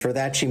For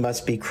that, she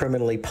must be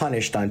criminally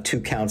punished on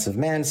 2 counts of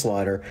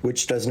manslaughter,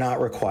 which does not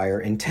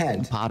require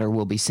intent. Potter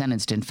will be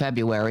sentenced in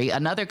February.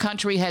 Another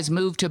country has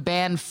moved to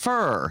ban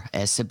fur,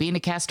 as Sabina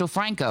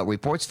Castofranco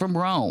reports from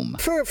Rome.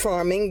 Fur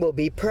farming will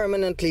be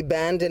permanently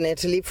banned in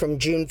Italy from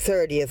June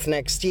 30th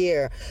next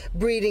year.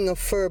 Breeding of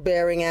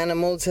fur-bearing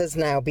animals has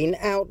now been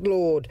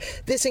outlawed.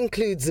 This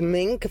includes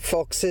mink,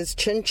 foxes,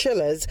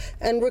 chinchillas,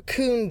 and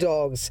raccoon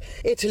dogs.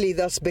 Italy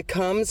thus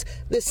becomes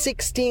the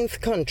 16th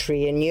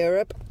country in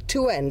Europe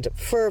to end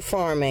fur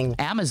farming.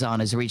 Amazon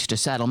has reached a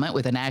settlement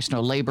with the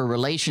National Labor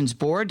Relations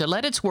Board to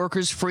let its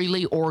workers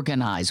freely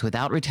organize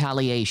without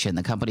retaliation.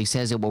 The company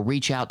says it will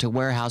reach out to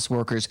warehouse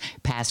workers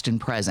past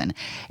and present.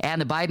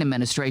 And the Biden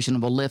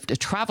administration will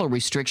lift travel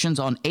restrictions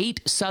on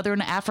 8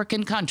 southern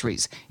African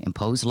countries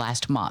imposed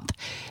last month.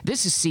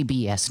 This is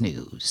CBS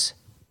News.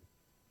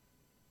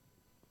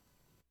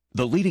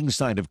 The leading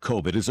sign of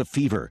COVID is a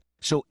fever,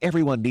 so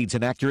everyone needs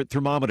an accurate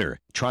thermometer.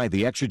 Try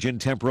the Exergen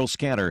Temporal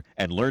Scanner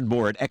and learn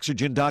more at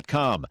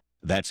Exergen.com.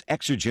 That's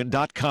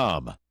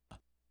Exergen.com.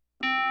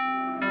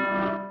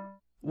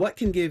 What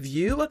can give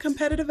you a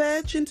competitive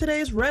edge in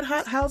today's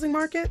red-hot housing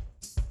market?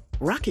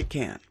 Rocket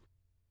can.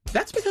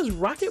 That's because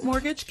Rocket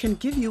Mortgage can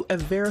give you a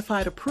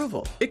verified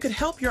approval. It could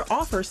help your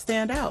offer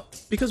stand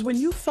out, because when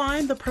you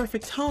find the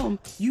perfect home,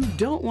 you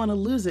don't want to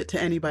lose it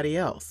to anybody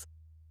else.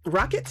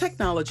 Rocket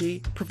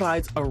Technology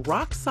provides a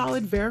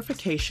rock-solid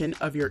verification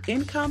of your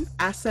income,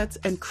 assets,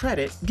 and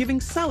credit, giving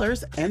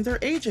sellers and their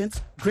agents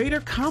greater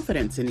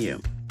confidence in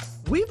you.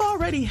 We've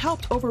already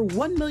helped over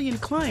 1 million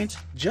clients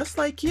just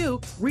like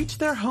you reach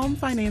their home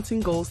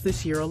financing goals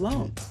this year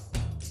alone.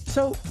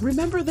 So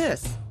remember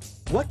this,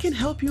 what can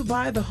help you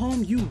buy the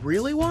home you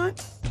really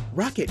want?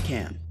 Rocket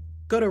can.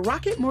 Go to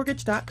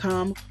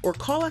rocketmortgage.com or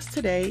call us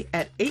today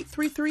at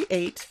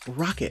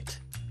 8338-ROCKET.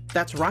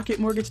 That's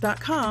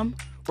rocketmortgage.com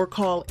or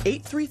call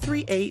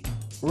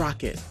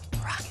 8338-ROCKET.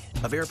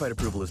 A verified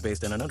approval is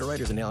based on an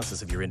underwriter's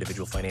analysis of your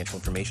individual financial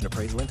information,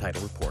 appraisal, and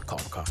title report. Call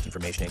for cost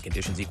information and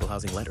conditions. Equal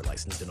housing lender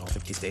licensed in all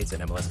 50 states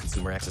and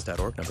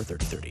MLSConsumerAccess.org, number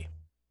 3030.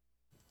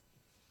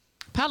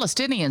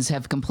 Palestinians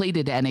have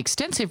completed an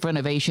extensive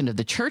renovation of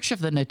the Church of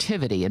the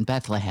Nativity in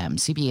Bethlehem.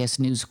 CBS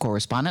News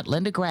correspondent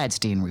Linda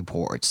Gradstein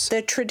reports.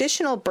 The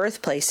traditional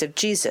birthplace of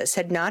Jesus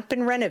had not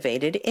been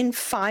renovated in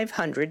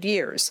 500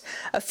 years.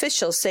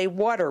 Officials say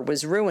water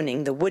was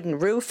ruining the wooden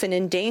roof and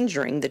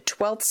endangering the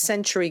 12th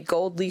century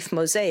gold leaf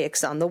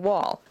mosaics on the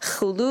wall.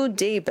 Khulud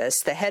Davis,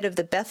 the head of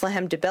the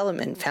Bethlehem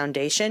Development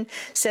Foundation,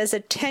 says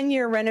a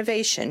 10-year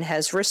renovation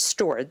has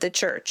restored the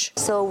church.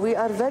 So we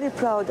are very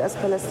proud as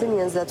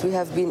Palestinians that we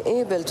have been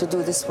able to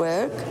do this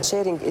work,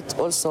 sharing it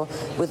also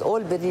with all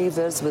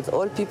believers, with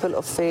all people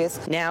of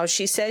faith. Now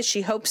she says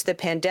she hopes the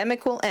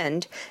pandemic will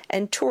end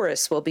and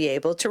tourists will be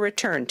able to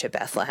return to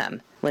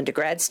Bethlehem. Linda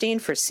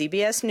Gradstein for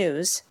CBS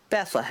News,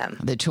 Bethlehem.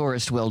 The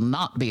tourists will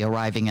not be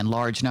arriving in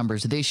large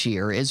numbers this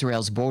year.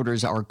 Israel's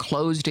borders are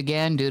closed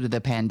again due to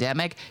the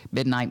pandemic.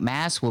 Midnight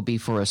Mass will be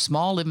for a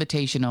small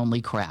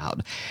invitation-only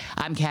crowd.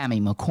 I'm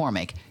Cammie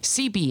McCormick,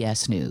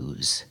 CBS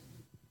News.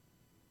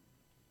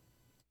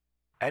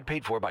 Ad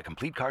paid for by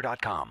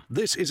CompleteCar.com.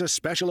 This is a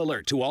special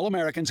alert to all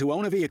Americans who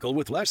own a vehicle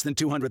with less than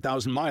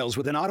 200,000 miles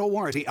with an auto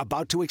warranty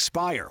about to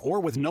expire or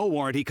with no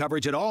warranty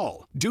coverage at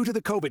all. Due to the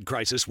COVID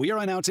crisis, we are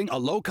announcing a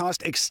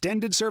low-cost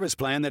extended service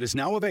plan that is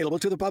now available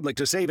to the public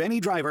to save any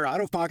driver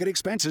out-of-pocket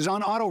expenses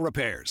on auto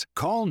repairs.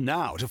 Call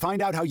now to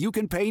find out how you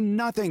can pay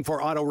nothing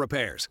for auto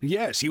repairs.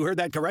 Yes, you heard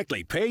that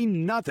correctly. Pay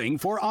nothing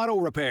for auto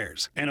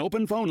repairs. An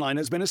open phone line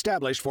has been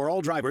established for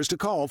all drivers to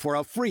call for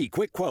a free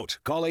quick quote.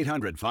 Call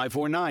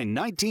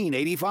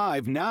 800-549-1980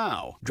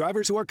 now.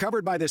 Drivers who are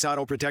covered by this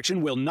auto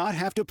protection will not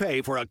have to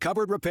pay for a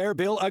covered repair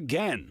bill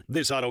again.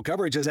 This auto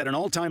coverage is at an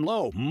all-time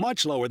low,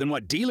 much lower than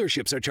what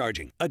dealerships are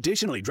charging.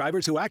 Additionally,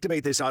 drivers who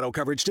activate this auto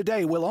coverage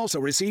today will also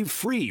receive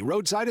free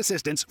roadside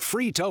assistance,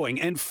 free towing,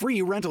 and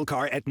free rental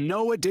car at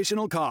no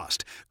additional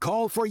cost.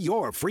 Call for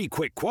your free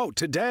quick quote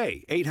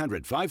today.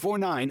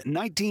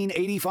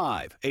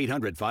 800-549-1985.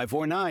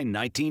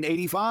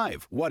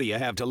 800-549-1985. What do you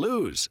have to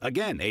lose?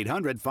 Again,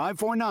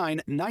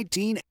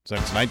 800-549-1985.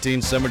 Since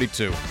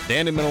 1972,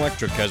 Dandyman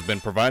Electric has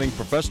been providing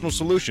professional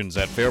solutions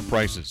at fair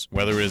prices.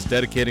 Whether it is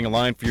dedicating a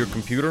line for your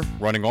computer,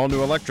 running all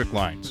new electric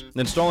lines,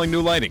 installing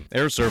new lighting,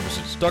 air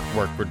services,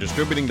 ductwork for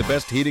distributing the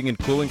best heating and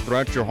cooling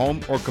throughout your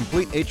home, or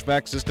complete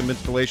HVAC system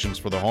installations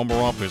for the home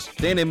or office,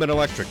 Dandyman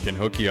Electric can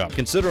hook you up.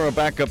 Consider a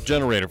backup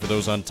generator for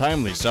those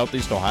untimely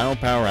Southeast Ohio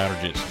power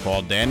outages.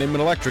 Call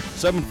Dandyman Electric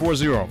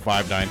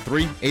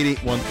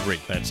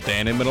 740-593-8813. That's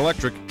Dandyman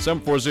Electric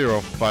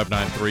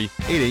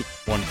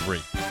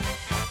 740-593-8813.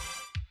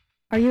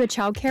 Are you a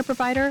child care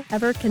provider?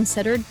 Ever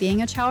considered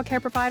being a child care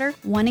provider?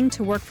 Wanting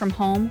to work from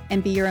home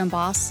and be your own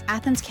boss?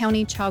 Athens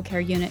County Child Care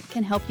Unit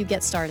can help you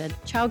get started.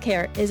 Child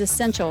care is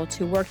essential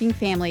to working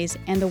families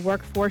and the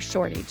workforce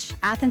shortage.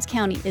 Athens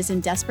County is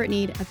in desperate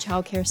need of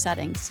child care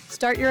settings.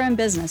 Start your own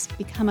business.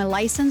 Become a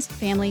licensed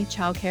family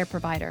child care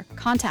provider.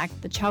 Contact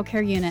the Child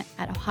Care Unit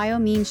at Ohio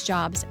Means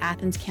Jobs,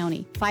 Athens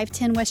County,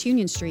 510 West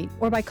Union Street,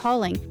 or by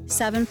calling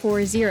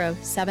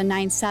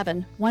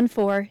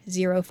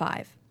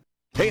 740-797-1405.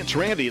 Hey, it's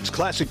Randy. It's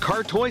classic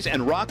car toys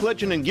and rock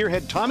legend and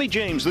gearhead Tommy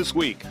James this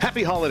week.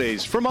 Happy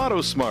holidays from Auto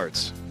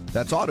Smarts.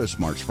 That's Auto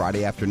Smarts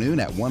Friday afternoon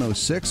at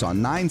 106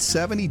 on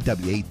 970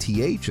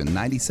 WATH and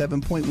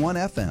 97.1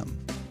 FM.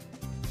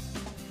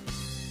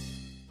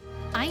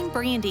 I'm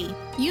Brandy.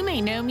 You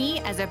may know me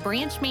as a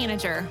branch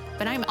manager,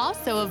 but I'm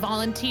also a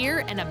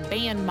volunteer and a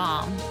band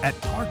mom. At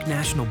Park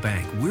National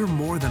Bank, we're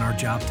more than our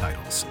job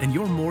titles, and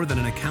you're more than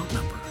an account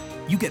number.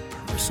 You get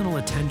personal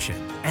attention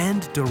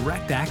and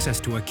direct access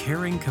to a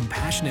caring,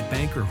 compassionate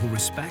banker who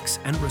respects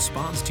and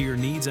responds to your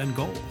needs and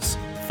goals.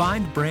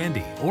 Find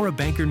Brandy or a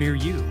banker near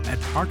you at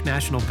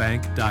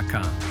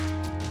parknationalbank.com.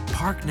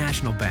 Park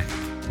National Bank,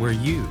 where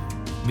you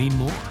mean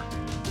more.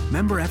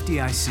 Member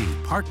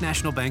FDIC,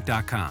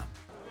 parknationalbank.com.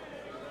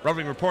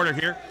 Roving reporter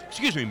here.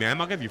 Excuse me, ma'am.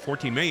 I'll give you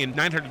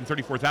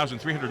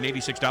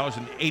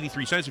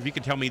 $14,934,386.83 if you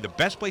can tell me the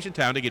best place in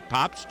town to get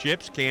pops,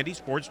 chips, candy,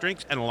 sports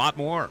drinks, and a lot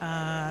more.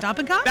 Stop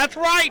and Cup? That's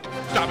right!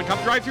 Stop and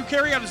Cup drive-through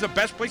carryout is the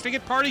best place to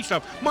get party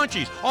stuff.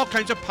 Munchies, all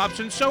kinds of pops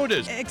and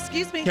sodas.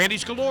 Excuse me?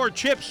 Candies galore,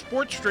 chips,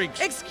 sports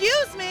drinks.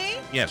 Excuse me?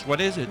 Yes, what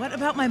is it? What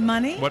about my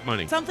money? What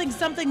money? Something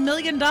 $1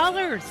 million.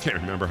 Can't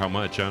remember how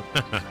much, huh?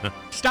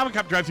 Stop and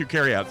Cup drive-through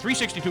carryout,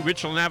 362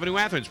 Richland Avenue,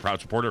 Athens. Proud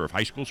supporter of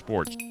high school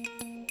sports.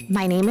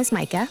 My name is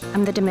Micah.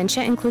 I'm the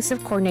Dementia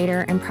Inclusive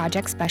Coordinator and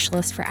Project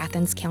Specialist for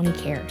Athens County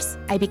Cares.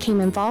 I became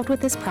involved with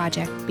this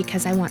project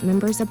because I want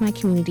members of my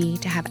community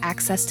to have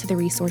access to the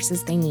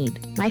resources they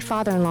need. My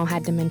father-in-law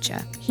had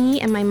dementia.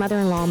 He and my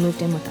mother-in-law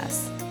moved in with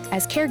us.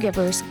 As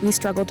caregivers, we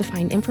struggled to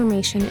find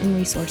information and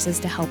resources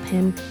to help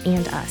him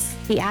and us.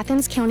 The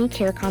Athens County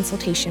Care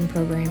Consultation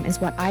Program is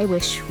what I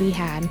wish we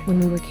had when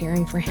we were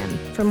caring for him.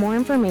 For more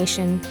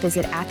information,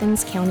 visit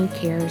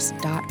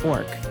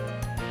athenscountycares.org.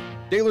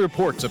 Daily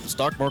reports at the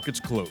stock market's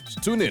close.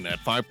 Tune in at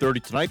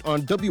 5:30 tonight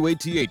on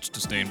WATH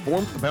to stay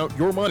informed about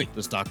your money.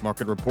 The Stock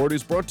Market Report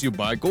is brought to you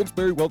by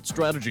Goldsberry Wealth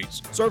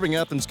Strategies, serving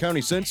Athens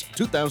County since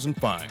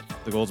 2005.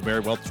 The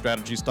Goldsberry Wealth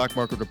Strategies Stock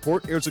Market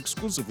Report airs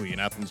exclusively in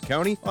Athens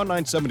County on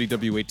 970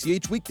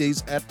 WATH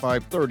weekdays at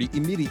 5:30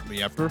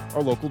 immediately after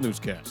our local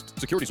newscast.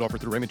 Securities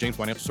offered through Raymond James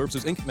Financial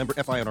Services, Inc., member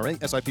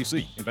FINRA,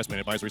 SIPC. Investment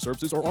advisory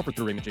services are offered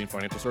through Raymond James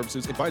Financial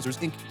Services Advisors,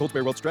 Inc.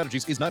 Goldsberry Wealth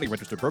Strategies is not a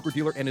registered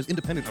broker-dealer and is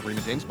independent of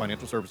Raymond James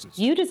Financial Services.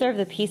 You deserve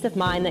the peace of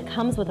mind that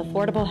comes with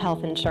affordable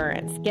health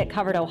insurance. Get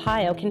Covered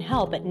Ohio can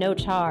help at no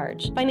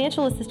charge.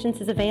 Financial assistance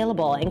is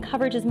available and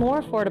coverage is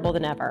more affordable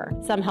than ever.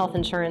 Some health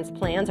insurance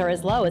plans are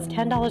as low as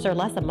 $10 or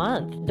less a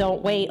month.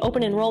 Don't wait.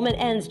 Open enrollment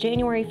ends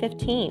January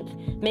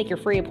 15th. Make your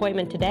free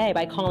appointment today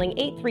by calling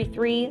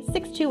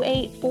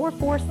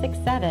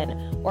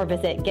 833-628-4467 or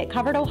visit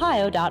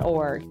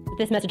getcoveredohio.org.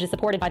 This message is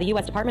supported by the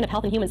U.S. Department of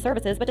Health and Human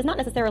Services, but does not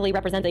necessarily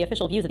represent the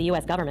official views of the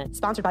U.S. government.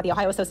 Sponsored by the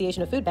Ohio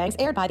Association of Food Banks,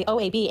 aired by the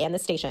OAB and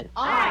this station.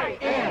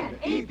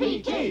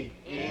 INEPT,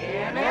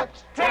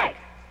 Inept Tech,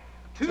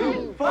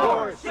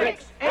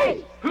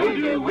 2468. Who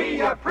do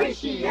we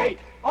appreciate?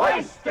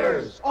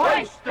 Oysters,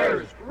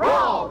 oysters,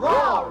 raw,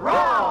 raw,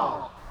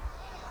 raw.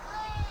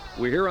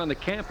 We're here on the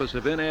campus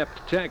of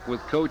Inept Tech with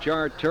Coach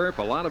Art Turf.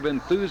 A lot of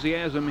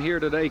enthusiasm here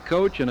today,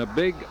 Coach, and a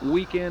big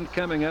weekend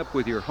coming up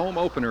with your home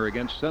opener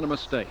against Cinema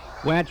State.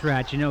 Well, that's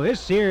right. You know,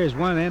 this here is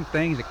one of them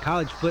things that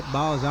college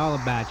football is all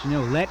about. You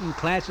know, letting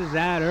classes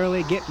out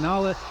early, getting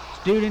all the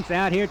students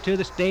out here to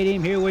the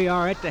stadium. Here we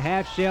are at the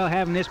half shell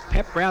having this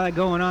pep rally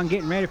going on,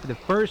 getting ready for the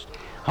first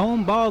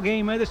home ball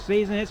game of the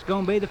season. It's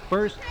going to be the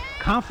first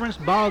conference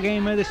ball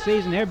game of the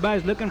season.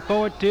 Everybody's looking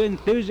forward to it.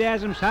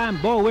 Enthusiasm's high,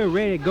 and boy, we're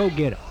ready to go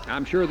get them.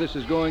 I'm sure this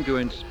is going to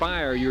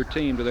inspire your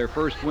team to their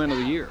first win of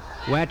the year.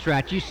 Well, that's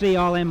right. You see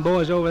all them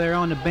boys over there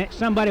on the bench.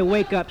 Somebody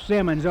wake up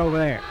Simmons over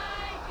there.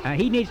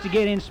 He needs to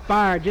get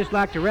inspired just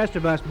like the rest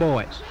of us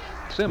boys.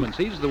 Simmons,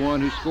 he's the one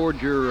who scored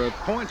your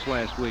points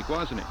last week,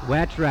 wasn't he? Well,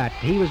 that's right.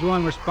 He was the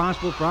one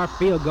responsible for our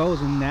field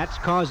goals, and that's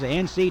caused the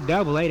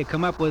NCAA to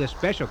come up with a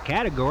special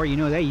category. You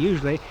know, they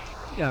usually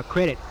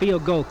credit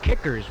field goal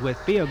kickers with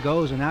field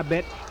goals, and I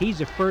bet he's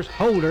the first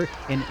holder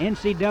in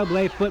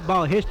NCAA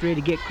football history to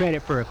get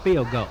credit for a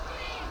field goal.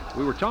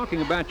 We were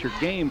talking about your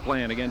game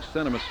plan against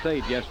Cinema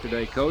State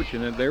yesterday, Coach,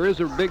 and there is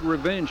a big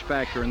revenge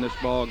factor in this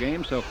ball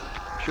game, so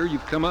I'm sure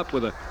you've come up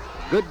with a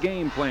good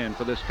game plan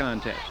for this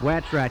contest. Well,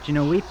 that's right. You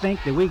know, we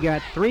think that we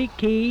got 3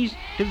 keys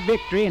to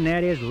victory, and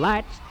that is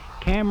lights,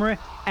 camera,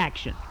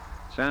 action.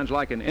 Sounds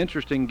like an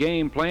interesting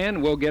game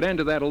plan. We'll get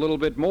into that a little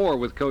bit more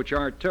with Coach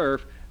Art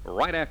Turf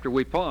right after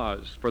we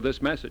pause for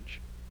this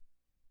message.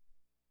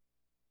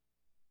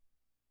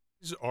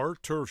 Our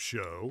Turf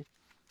Show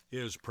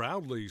is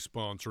proudly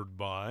sponsored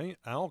by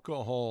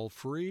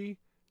alcohol-free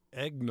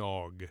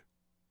eggnog.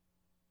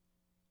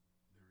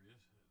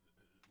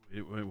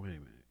 Wait a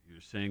minute. You're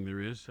saying there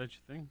is such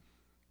a thing?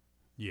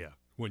 Yeah,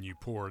 when you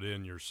pour it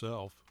in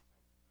yourself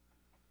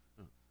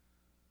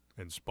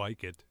and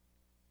spike it.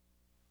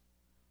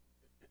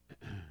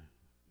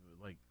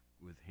 Like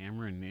with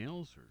hammer and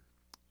nails? Or?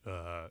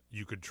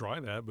 You could try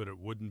that, but it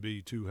wouldn't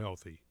be too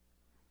healthy.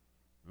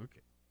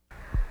 Okay.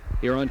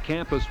 Here on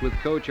campus with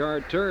Coach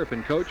Art Turf.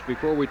 And, Coach,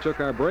 before we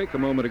took our break a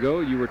moment ago,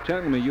 you were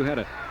telling me you had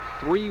a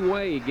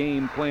three-way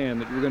game plan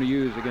that you're going to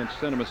use against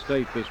Cinema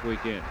State this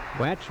weekend.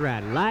 Well, that's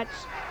right.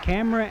 Lights,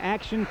 camera,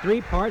 action,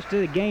 three parts to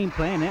the game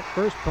plan. That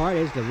first part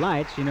is the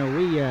lights. You know,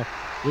 we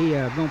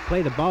going to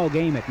play the ball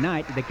game at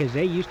night because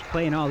they used to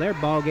playing all their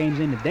ball games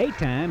in the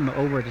daytime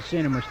over at the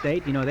Cinema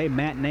State. You know, they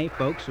matinee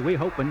folks, so we're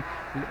hoping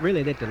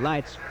really that the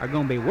lights are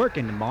going to be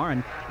working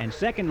tomorrow. And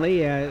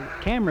secondly,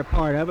 camera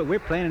part of it, we're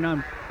planning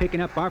on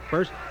picking up our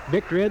first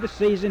victory of the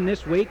season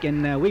this week,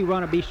 and we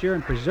want to be sure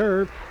and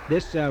preserve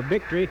this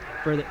victory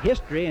for the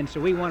history, and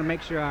so we want to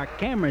make sure our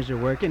cameras are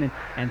working.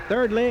 And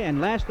thirdly and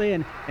lastly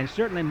and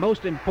certainly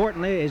most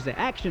importantly is the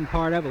action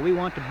part of it. We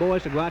want the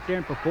boys to go out there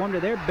and perform to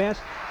their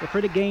best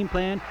for the game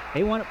plan.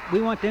 We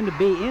want them to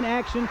be in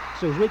action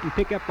so we can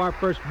pick up our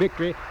first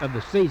victory of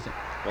the season.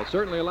 Well,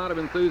 certainly a lot of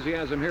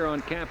enthusiasm here on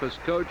campus,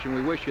 Coach, and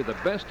we wish you the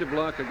best of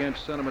luck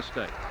against Cinema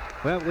State.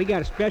 Well, we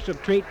got a special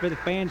treat for the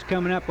fans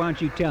coming up. Why don't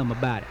you tell them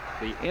about it?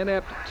 The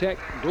Inept Tech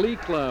Glee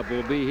Club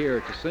will be here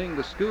to sing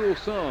the school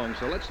song,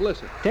 so let's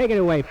listen. Take it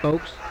away,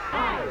 folks.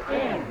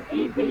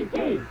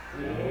 I-N-E-P-T,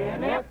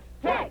 Inept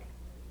Tech.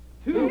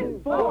 2,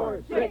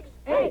 4, 6,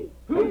 8.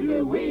 Who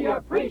do we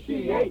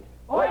appreciate?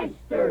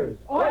 Oysters,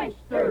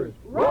 oysters,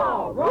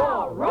 raw,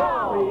 raw,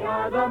 raw. We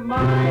are the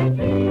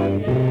mighty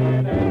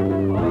Inept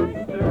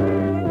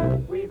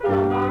Oysters. We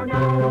thumb our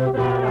nose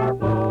at our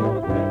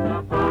foes with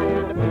a high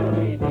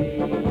ability.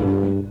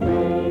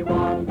 We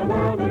want the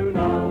world to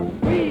know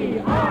we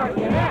are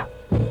inept.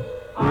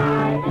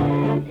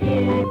 I-N-E-P-T.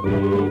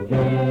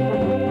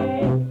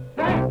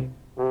 Tech.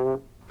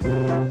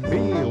 Be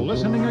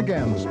listening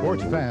again,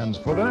 sports fans,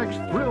 for the next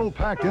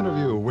thrill-packed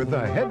interview with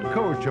the head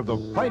coach of the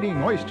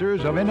Fighting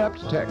Oysters of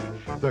Inept Tech,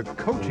 the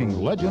coaching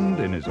legend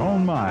in his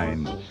own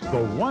mind,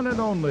 the one and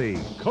only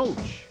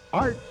Coach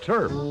Art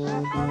Turf.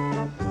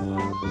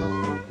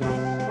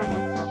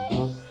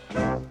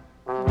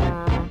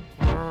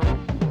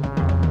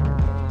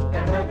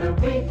 Another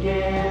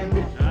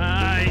weekend.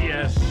 Ah,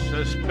 yes,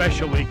 a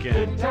special weekend.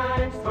 Good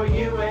times for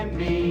you and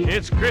me.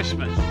 It's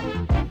Christmas.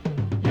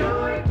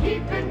 You're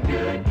keeping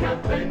good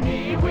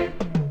company with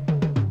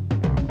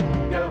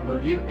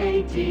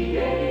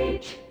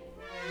WATH.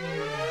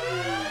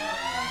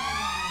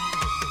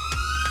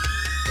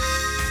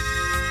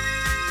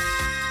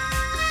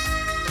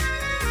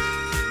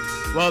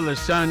 Well, the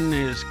sun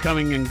is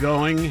coming and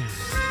going, and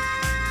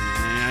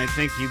I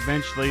think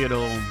eventually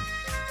it'll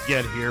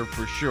get here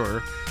for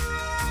sure.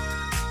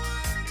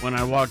 When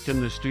I walked in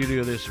the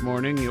studio this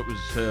morning, it was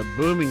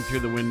booming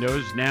through the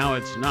windows. Now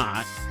it's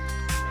not.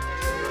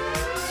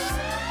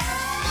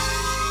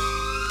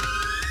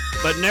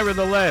 But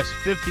nevertheless,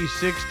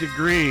 56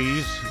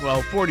 degrees,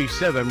 well,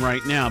 47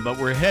 right now, but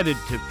we're headed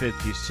to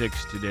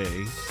 56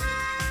 today.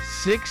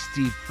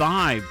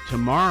 65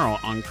 tomorrow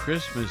on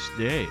Christmas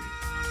Day.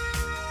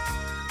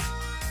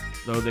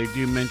 Though they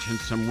do mention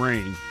some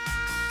rain.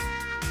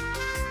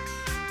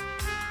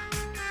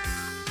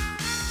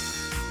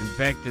 In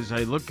fact, as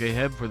I look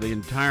ahead for the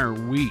entire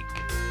week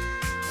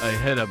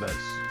ahead of us,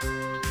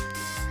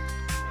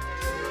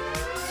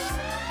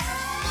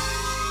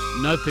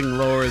 nothing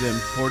lower than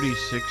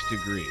 46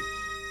 degrees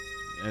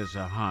as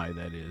a high,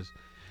 that is.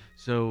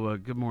 So,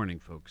 good morning,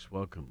 folks.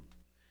 Welcome.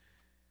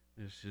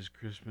 This is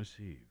Christmas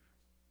Eve.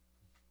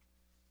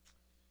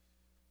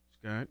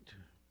 Scott,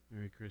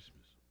 Merry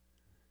Christmas.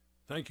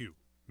 Thank you.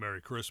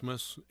 Merry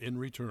Christmas in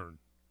return.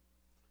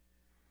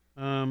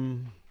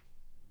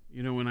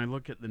 You know, when I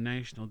look at the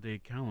National Day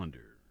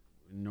calendar,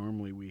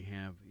 normally we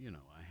have,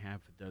 a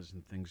half a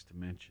dozen things to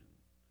mention.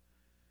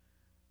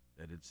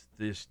 That it's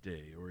this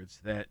day, or it's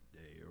that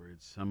day, or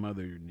it's some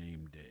other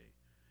named day.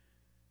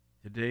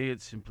 Today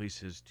it simply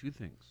says two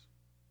things.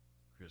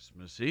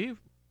 Christmas Eve,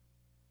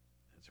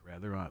 that's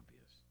rather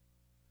obvious.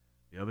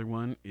 The other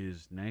one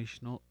is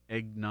National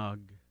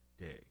Eggnog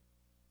Day.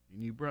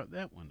 And you brought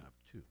that one up,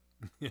 too.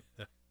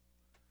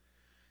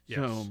 Yes.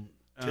 So,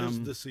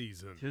 'tis the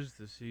season. 'Tis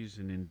the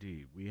season,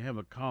 indeed. We have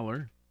a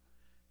caller.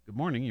 Good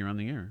morning, you're on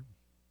the air.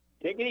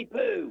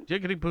 Tickety-poo.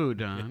 Tickety-poo,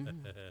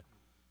 Don.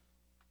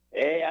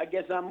 Hey, I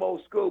guess I'm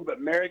old school,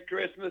 but Merry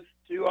Christmas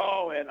to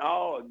all, and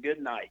all a good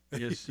night.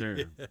 Yes,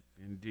 sir.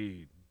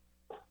 Indeed.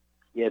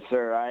 Yes,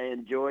 sir. I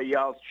enjoy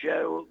y'all's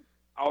show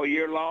all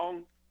year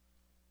long.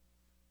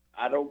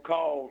 I don't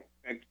call,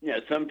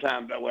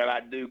 sometimes, well,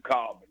 I do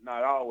call, but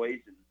not always.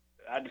 And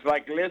I just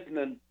like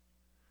listening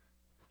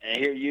and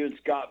hear you and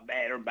Scott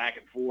banter back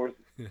and forth.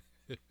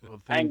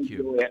 Well, thank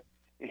you.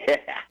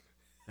 Yeah.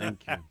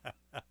 Thank you.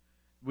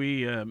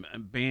 We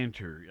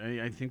banter.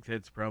 I think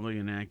that's probably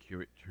an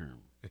accurate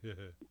term.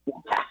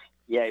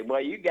 Yeah,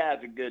 well, you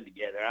guys are good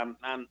together. I'm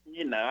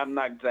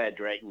not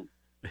exaggerating.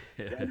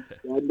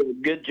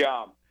 Good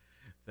job.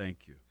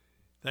 Thank you.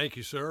 Thank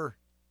you, sir.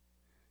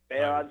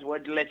 Well, I just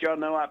wanted to let y'all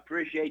know I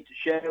appreciate the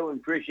show and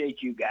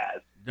appreciate you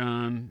guys.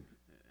 Don,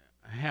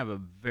 have a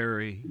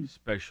very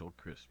special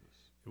Christmas.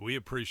 We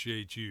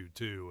appreciate you,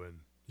 too,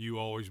 and you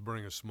always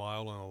bring a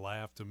smile and a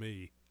laugh to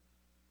me.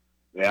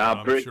 Yeah,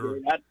 I appreciate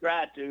it. I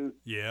try to.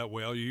 Yeah,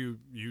 well, you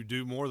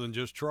do more than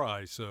just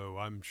try, so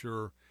I'm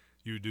sure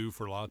you do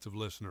for lots of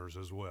listeners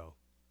as well.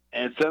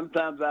 And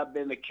sometimes I've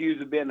been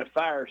accused of being a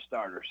fire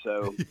starter,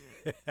 so.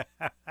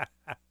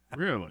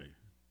 Really?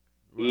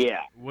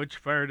 Yeah. Which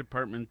fire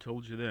department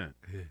told you that?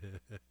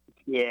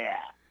 Yeah.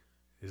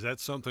 Is that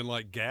something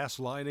like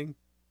gaslighting?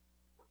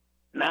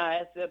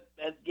 Nah,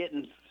 that's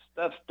getting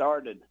stuff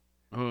started.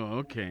 Oh,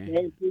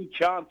 okay.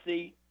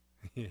 Chauncey.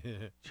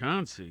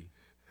 Chauncey.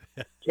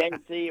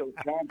 Chauncey or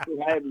Chauncey,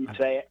 however you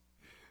say it.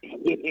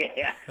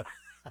 Yeah.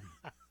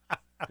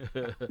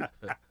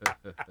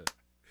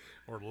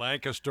 Or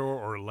Lancaster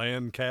or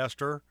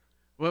Lancaster.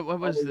 What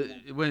was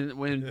the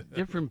when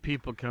different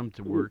people come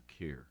to work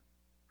here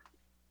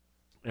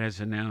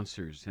as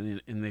announcers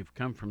and they've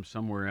come from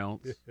somewhere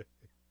else?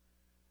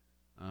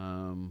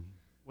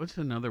 What's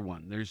another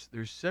one?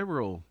 There's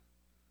several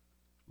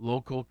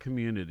local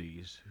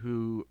communities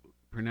who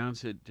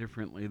pronounce it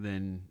differently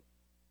than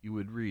you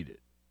would read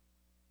it.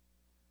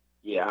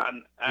 Yeah,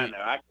 I know.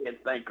 I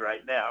can't think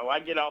right now. When I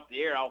get off the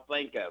air, I'll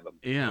think of them.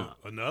 Yeah.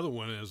 Another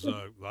one is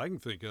I can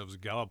think of is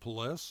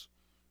Gallipolis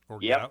or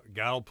Yep.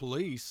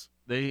 Gallipolis.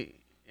 They,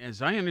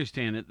 as I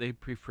understand it, they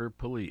prefer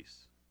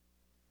police.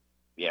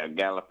 Yeah,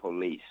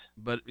 Gallipolis.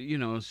 But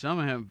some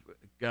have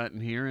gotten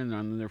here and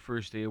on their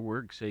first day of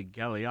work say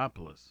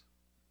Galliopolis.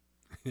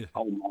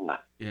 Oh my.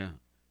 Yeah,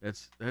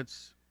 that's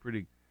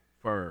pretty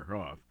far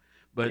off.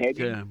 But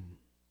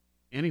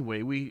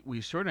anyway,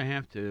 we sort of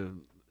have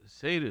to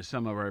say to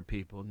some of our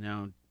people,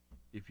 now,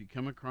 if you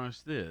come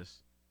across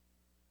this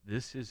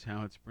is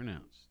how it's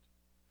pronounced.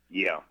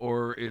 Yeah.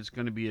 Or it's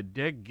going to be a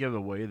dead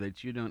giveaway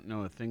that you don't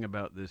know a thing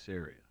about this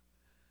area.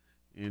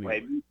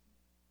 Anyway,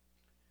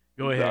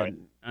 go ahead.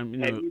 Have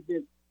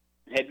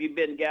you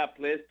been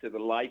Gallipolis to the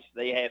lights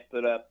they have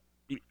put up?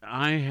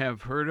 I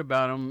have heard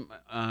about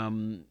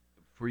them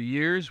for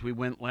years. We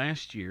went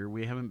last year.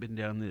 We haven't been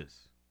down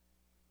this.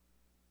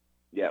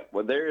 Yeah.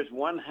 Well, there is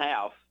one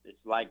house.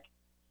 It's like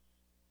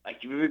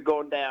if you're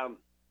going down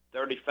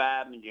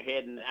 35 and you're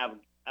heading out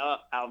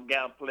of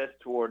Gallipolis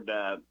toward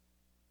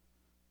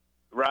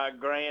Rio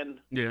Grande.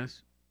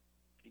 Yes.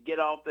 You get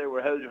off there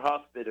where Hosier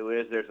Hospital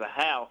is. There's a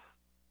house.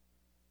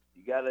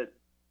 You got to,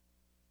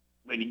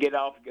 when you get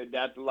off, you go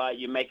down to the light.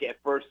 You make that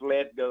first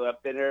left, go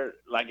up in there,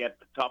 like at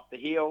the top of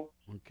the hill.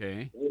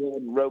 Okay.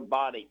 And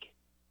robotic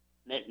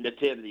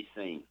nativity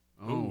scene.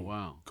 Oh,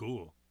 wow.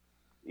 Cool.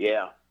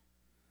 Yeah.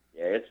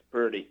 Yeah, it's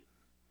pretty.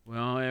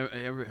 Well,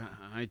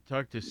 I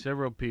talked to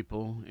several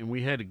people, and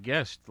we had a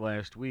guest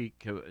last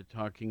week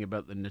talking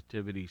about the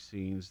nativity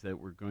scenes that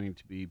were going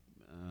to be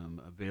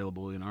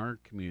available in our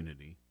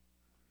community.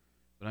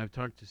 But I've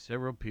talked to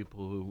several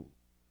people who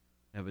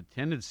have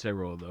attended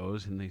several of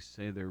those, and they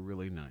say they're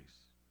really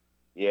nice.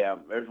 Yeah,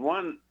 there's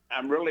one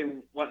I'm really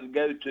wanting to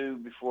go to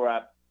before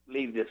I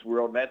leave this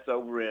world. That's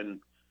over in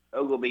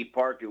Oglebay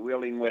Park in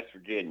Wheeling, West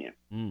Virginia.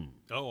 Mm.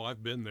 Oh,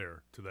 I've been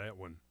there to that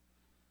one.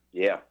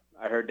 Yeah,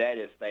 I heard that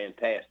is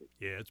fantastic.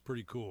 Yeah, it's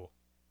pretty cool.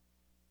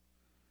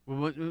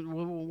 Well,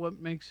 what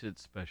makes it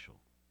special?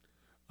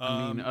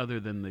 I mean,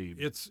 other than the...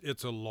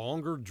 It's a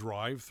longer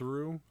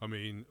drive-through. I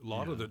mean, a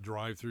lot of the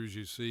drive-thrus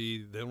you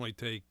see, they only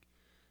take,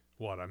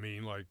 like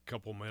a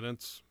couple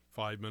minutes,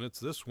 5 minutes.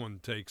 This one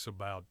takes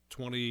about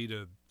 20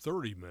 to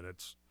 30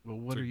 minutes. Well,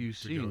 what are you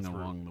seeing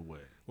along the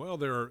way? Well,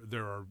 there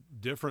are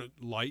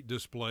different light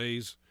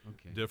displays,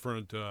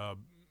 different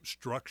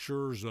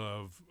structures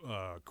of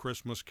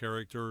Christmas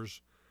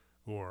characters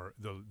or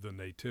the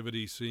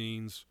nativity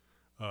scenes.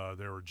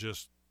 There are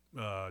just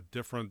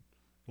different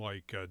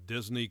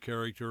Disney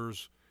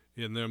characters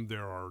in them.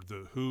 There are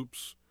the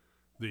hoops,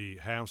 the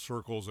half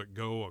circles that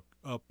go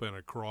up and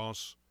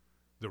across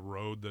the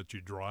road that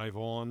you drive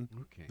on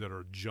that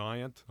are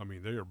giant. I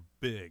mean, they are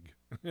big.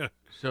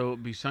 So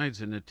besides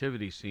the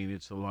nativity scene,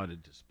 it's a lot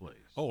of displays.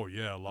 Oh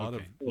yeah, a lot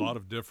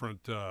of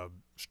different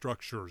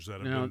structures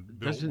that have been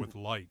built with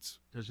lights.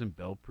 Doesn't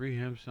Belpre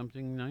have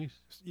something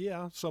nice?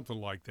 Yeah, something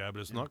like that,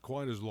 but it's not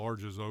quite as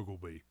large as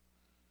Oglebay.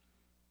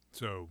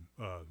 So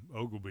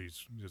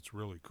Oglebay's, it's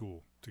really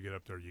cool to get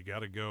up there. You got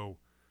to go.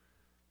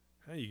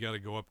 Hey, you got to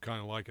go up kind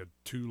of like a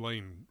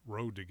 2-lane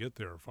road to get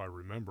there, if I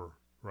remember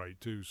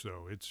right too.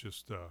 So it's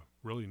just a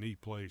really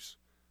neat place,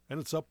 and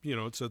it's up.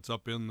 It sits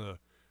up in the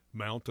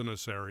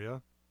mountainous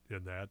area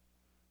in that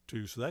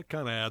too. So that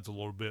kind of adds a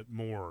little bit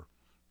more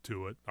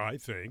to it, I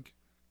think.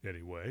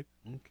 Anyway.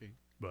 Okay.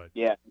 But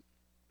yeah,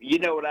 you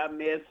know what I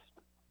miss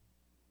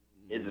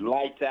is the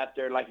lights out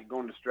there like you're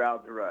going to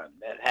Stroud to Run.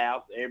 That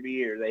house, every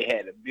year they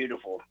had a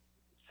beautiful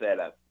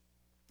setup.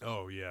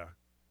 Oh yeah,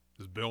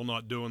 is Bill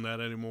not doing that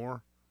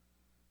anymore?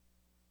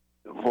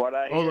 What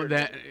I hear. Oh,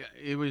 that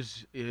it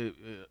was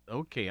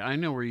okay. I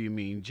know where you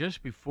mean.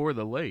 Just before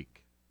the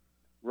lake.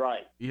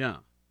 Right. Yeah.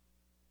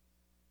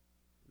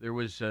 There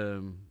was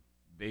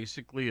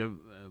basically a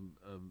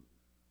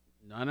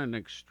not an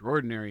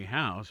extraordinary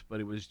house, but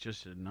it was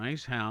just a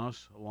nice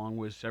house along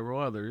with several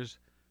others.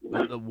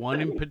 But the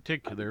one in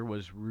particular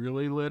was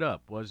really lit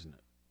up, wasn't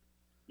it?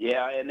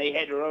 Yeah, and they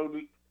had their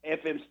own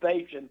FM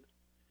station,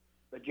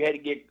 but you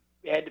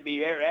had to be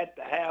there at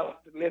the house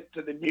to listen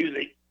to the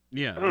music.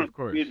 Yeah, of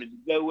course. To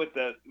go with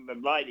the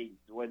lighting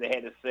the way they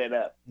had it set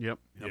up. Yep.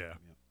 Yeah.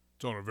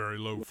 It's on a very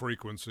low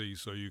frequency,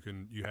 so you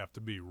have to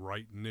be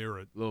right near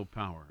it. Low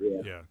power.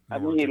 Yeah. I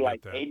think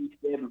like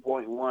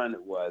 87.1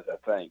 it was, I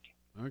think.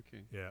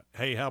 Okay. Yeah.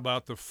 Hey, how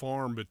about the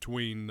farm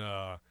between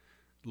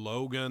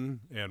Logan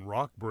and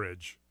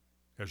Rockbridge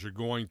as you're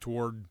going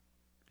toward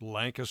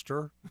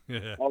Lancaster?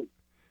 Oh,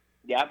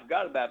 yeah, I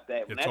forgot about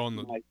that one. It's on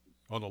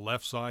the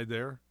left side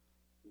there.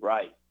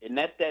 Right. Isn't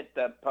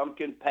that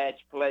pumpkin patch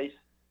place?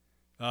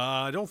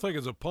 I don't think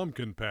it's a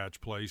pumpkin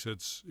patch place.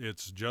 It's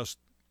just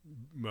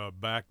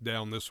back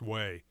down this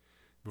way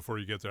before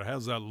you get there. It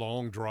has that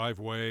long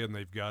driveway, and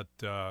they've got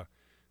the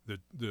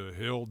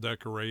hill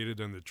decorated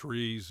and the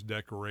trees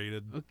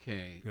decorated.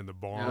 Okay. In the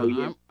barn.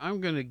 Now,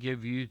 I'm going to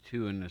give you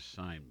two an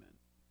assignment.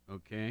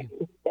 Okay.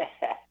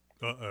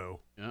 Uh-oh.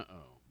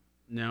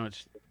 Now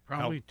it's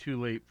probably too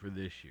late for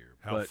this year.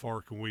 How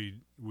far can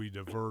we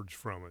diverge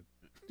from it?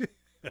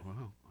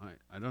 Well,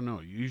 I don't know.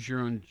 Use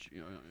your own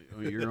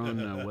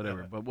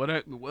whatever. But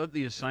what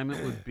the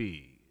assignment would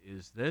be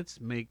is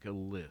let's make a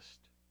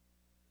list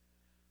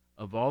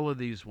of all of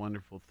these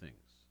wonderful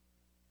things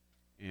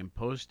and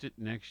post it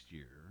next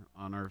year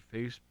on our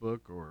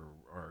Facebook or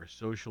our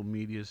social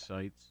media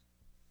sites,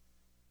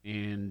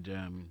 and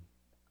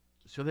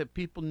so that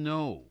people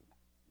know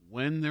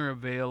when they're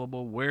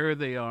available, where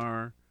they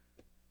are,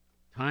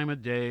 time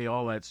of day,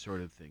 all that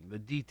sort of thing, the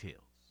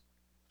details.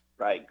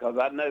 Right, because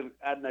I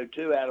know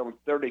too, out on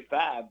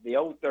 35, the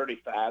old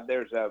 35,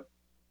 there's a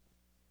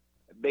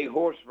big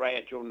horse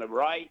ranch on the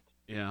right.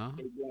 Yeah.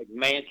 Big like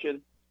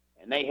mansion,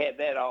 and they had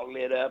that all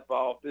lit up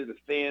all through the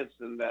fence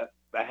and the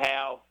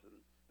house and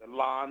the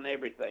lawn and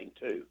everything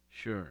too.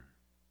 Sure.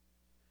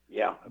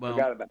 Yeah, I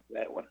forgot about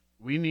that one.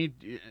 We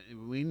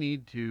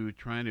need to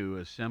try to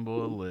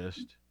assemble a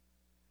list,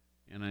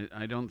 and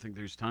I don't think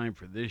there's time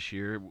for this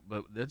year,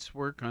 but let's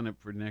work on it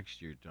for next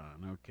year,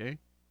 Don, okay?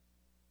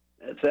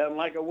 That sounds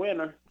like a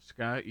winner.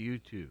 Scott, you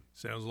too.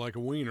 Sounds like a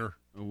wiener.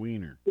 A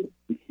wiener.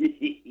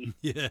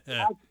 Yeah.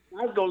 I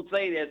was going to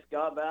say that,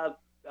 Scott, but I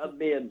was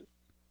being...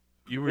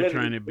 You were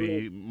trying to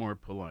be more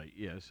polite.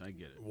 Yes, I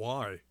get it.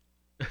 Why?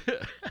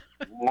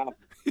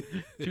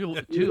 Too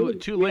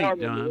late,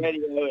 Don.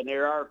 Radio, and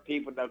there are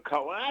people that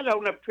call, well, I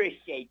don't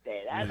appreciate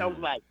that. I don't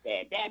like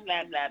that. Blah,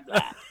 blah, blah,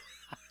 blah.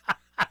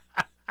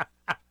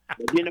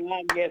 But, you know,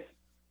 I guess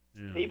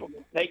people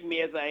can take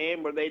me as I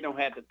am, or they don't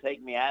have to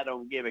take me. I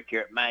don't give a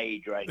care at my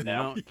age right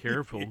now. No,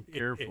 careful.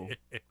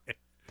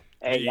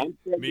 Hey, I'm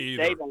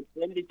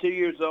 72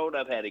 years old.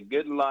 I've had a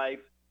good life.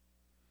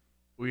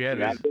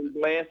 I've been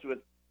blessed with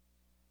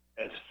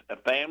a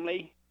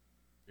family.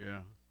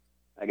 Yeah.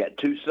 I got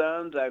 2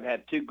 sons. I've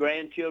had 2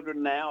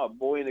 grandchildren now, a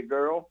boy and a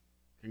girl.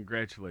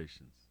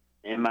 Congratulations.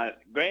 And my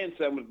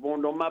grandson was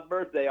born on my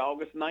birthday,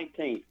 August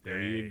 19th.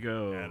 There you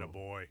go.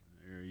 Attaboy.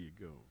 There you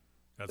go.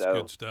 That's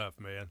good stuff,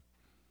 man.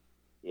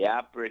 Yeah, I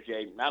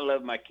appreciate it. I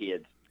love my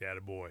kids.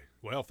 Attaboy.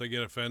 Well, if they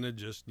get offended,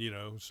 just,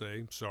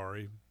 say,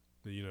 sorry.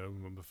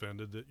 I'm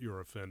offended that you're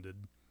offended.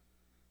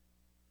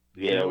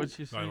 Yeah, what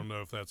you say? I don't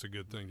know if that's a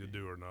good thing to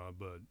do or not,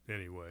 but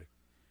anyway.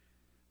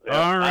 Well,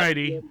 all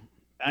righty.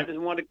 I just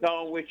want to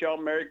call and wish y'all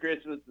Merry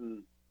Christmas,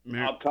 and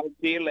I'll talk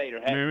to you later.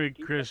 Merry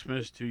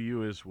Christmas to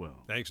you as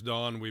well. Thanks,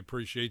 Don. We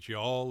appreciate you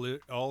all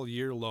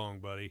year long,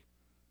 buddy.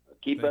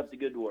 Keep up the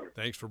good work.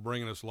 Thanks for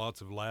bringing us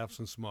lots of laughs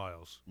and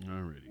smiles.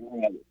 All righty.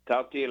 All right.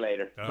 Talk to you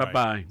later.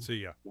 Bye-bye. Right. See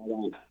ya.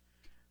 Bye-bye.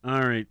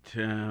 All right.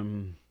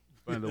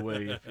 By the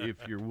way,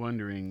 if you're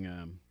wondering,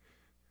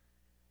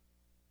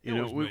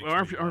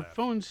 our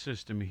phone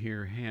system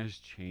here has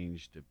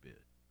changed a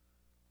bit.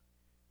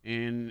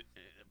 And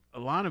a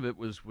lot of it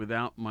was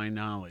without my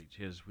knowledge.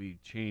 As we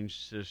change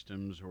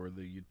systems or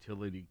the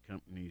utility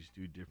companies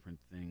do different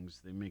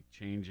things, they make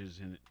changes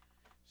in it.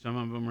 Some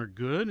of them are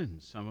good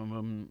and some of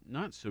them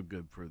not so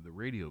good for the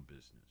radio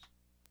business.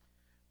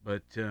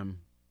 But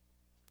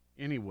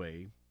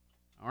anyway,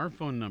 our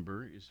phone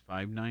number is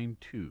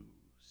 592-6646.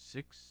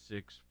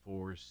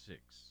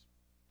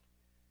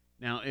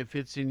 Now, if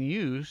it's in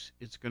use,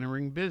 it's going to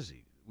ring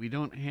busy. We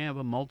don't have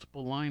a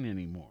multiple line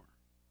anymore.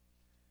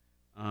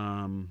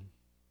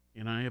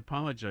 And I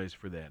apologize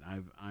for that.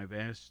 I've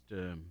asked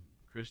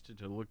Krista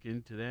to look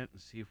into that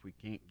and see if we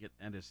can't get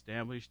that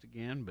established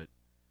again, but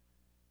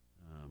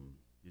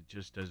it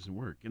just doesn't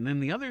work. And then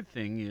the other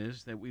thing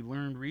is that we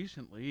learned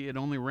recently it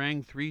only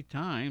rang 3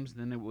 times,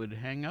 then it would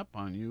hang up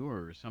on you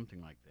or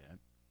something like that.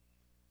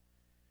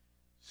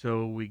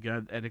 So we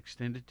got that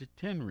extended to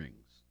 10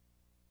 rings.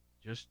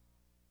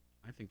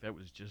 I think that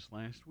was just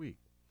last week.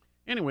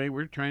 Anyway,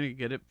 we're trying to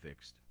get it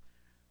fixed.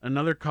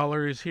 Another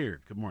caller is here.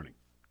 Good morning.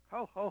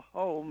 Ho, ho,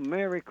 ho.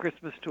 Merry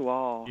Christmas to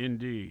all.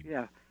 Indeed.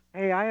 Yeah.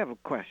 Hey, I have a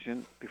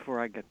question before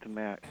I get to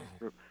my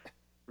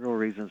real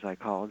reasons I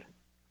called.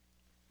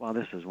 Well,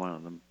 this is one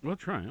of them. We'll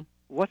try them.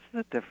 What's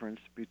the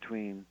difference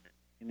between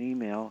an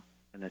email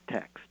and a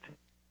text?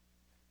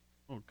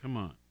 Oh, come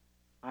on.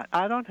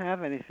 I don't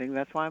have anything.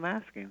 That's why I'm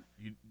asking.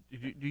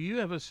 Do you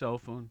have a cell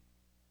phone?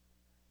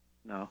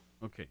 No.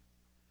 Okay.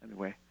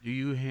 Anyway. Do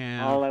you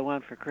have... All I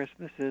want for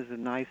Christmas is a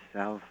nice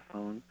cell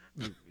phone.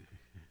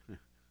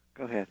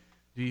 Go ahead.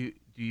 Do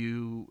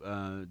you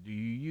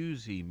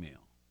use email?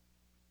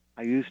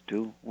 I used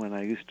to when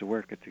I used to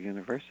work at the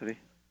university.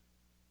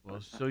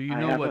 Well, so you I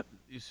know what?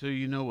 haven't- So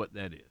you know what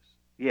that is.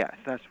 Yes,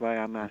 that's why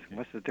I'm asking.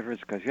 What's the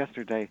difference? Because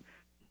yesterday,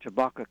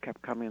 Chewbacca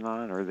kept coming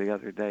on, or the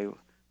other day,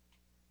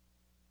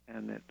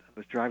 and it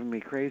was driving me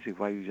crazy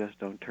why you just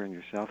don't turn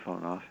your cell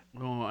phone off.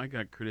 Well, I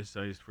got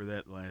criticized for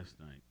that last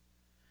night.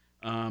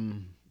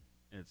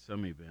 At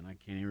some event, I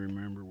can't even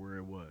remember where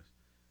it was.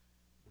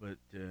 But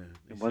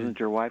It wasn't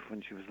your wife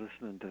when she was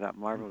listening to that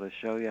marvelous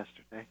show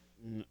yesterday?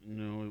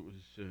 No, it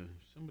was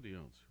somebody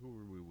else. Who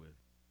were we with?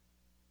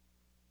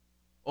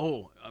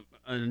 Oh,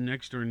 a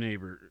next door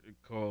neighbor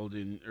called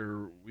in,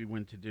 or we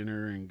went to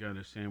dinner and got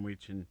a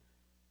sandwich and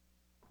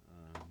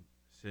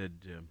said,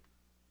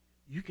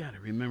 "You got to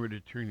remember to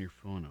turn your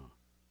phone off."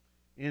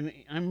 And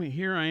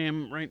I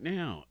am right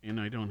now, and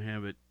I don't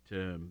have it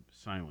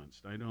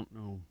silenced. I don't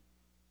know.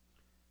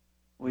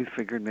 We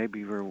figured maybe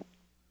you were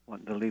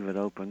wanting to leave it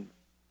open,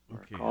 or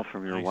a call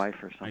from your wife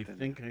or something. I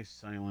think I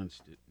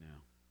silenced it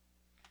now.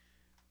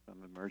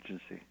 Some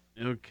emergency.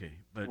 Okay,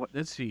 but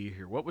let's see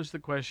here. What was the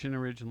question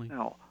originally?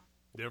 No.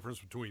 Difference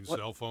between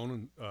cell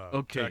phone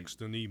and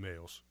text and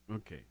emails.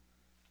 Okay.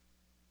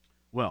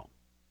 Well,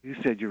 you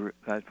said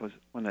that was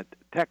when a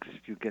text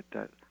you get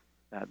that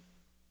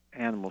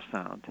animal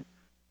sound.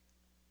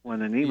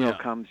 When an email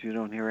comes, you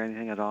don't hear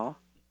anything at all.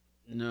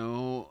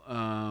 No.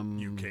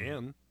 You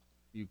can.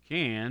 You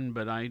can,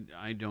 but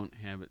I don't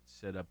have it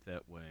set up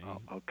that way.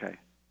 Oh, okay.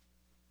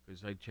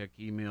 Because I check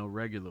email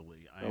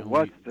regularly. So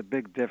what's the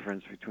big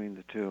difference between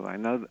the two? I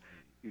know that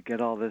you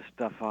get all this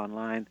stuff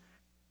online.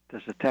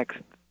 Does the text...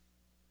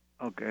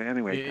 Okay,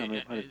 anyway, tell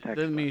me what a text...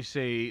 Let me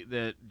say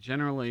that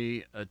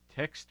generally a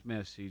text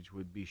message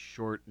would be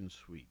short and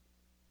sweet.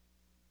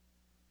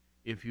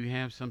 If you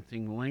have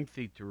something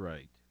lengthy to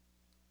write,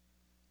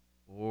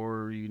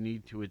 or you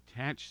need to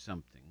attach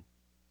something,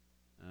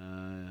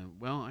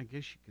 well, I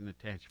guess you can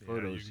attach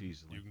photos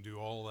easily. You can do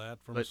all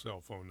that from a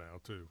cell phone now,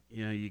 too.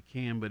 Yeah, you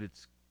can, but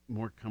it's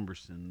more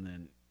cumbersome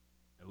than,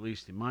 at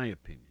least in my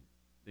opinion,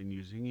 than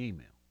using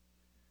email.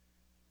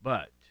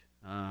 But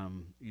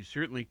you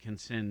certainly can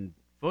send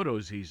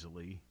photos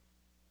easily.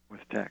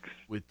 With text.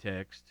 With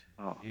text.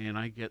 Oh. And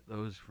I get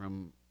those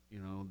from,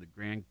 the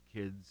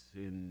grandkids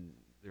and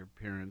their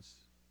parents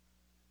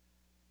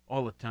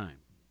all the time.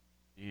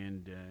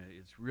 And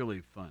it's really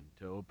fun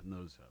to open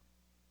those up.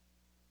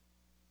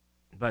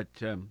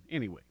 But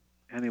anyway.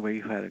 Anyway,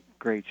 you had a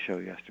great show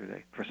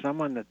yesterday. For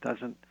someone that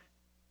doesn't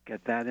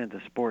get that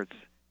into sports,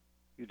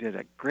 you did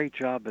a great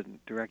job in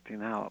directing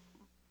how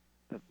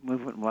the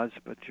movement was,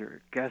 but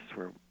your guests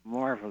were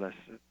marvelous.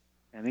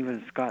 And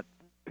even Scott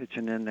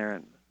pitching in there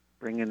and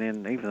bringing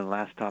in even the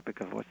last topic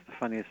of what's the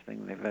funniest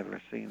thing they've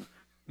ever seen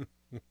with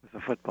the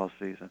football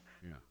season.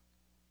 Yeah.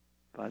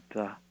 But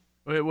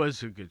well, it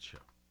was a good show.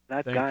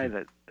 That guy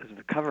that is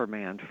the cover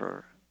man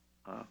for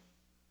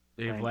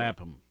Dave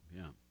Lapham,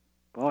 yeah.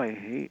 Boy,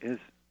 he is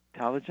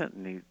intelligent,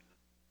 and he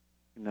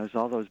knows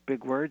all those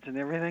big words and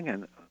everything,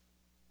 and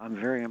I'm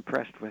very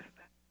impressed with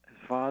his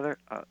father,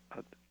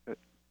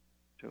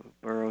 Joe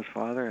Burrow's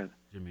father. And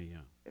Jimmy,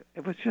 yeah.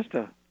 It was just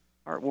a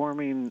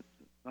heartwarming,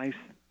 nice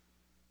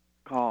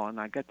call, and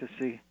I got to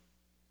see,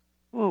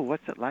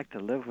 what's it like to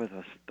live with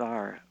a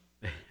star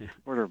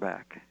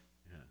quarterback?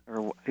 Yeah.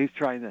 Or he's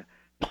trying to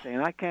say,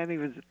 and I can't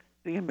even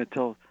see him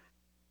until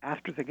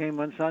after the game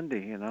on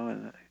Sunday,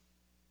 and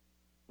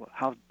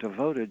how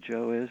devoted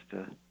Joe is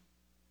to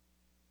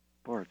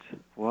sports.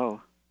 Whoa.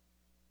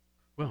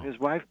 Well, his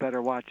wife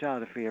better watch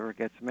out if he ever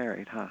gets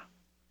married, huh?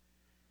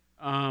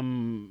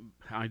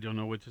 I don't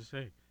know what to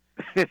say.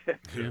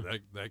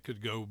 That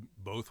could go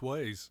both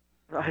ways.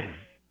 Right.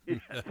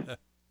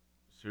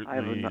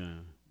 Certainly,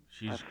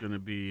 she's going to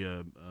be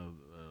what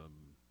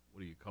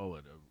do you call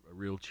it? A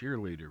real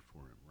cheerleader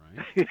for him,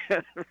 right?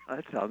 Yeah,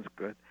 that sounds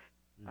good.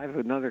 I have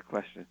another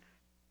question.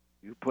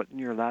 You putting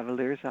your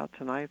lavaliers out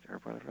tonight, or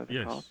whatever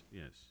they're called?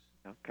 Yes.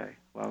 Okay.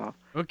 Well.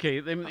 Okay.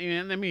 Let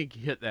me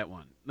hit that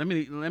one. Let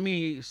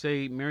me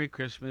say Merry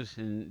Christmas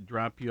and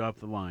drop you off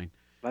the line.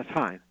 That's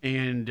fine.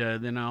 And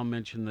then I'll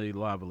mention the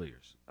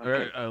lavaliers.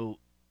 Okay. Or,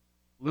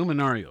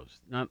 luminarios,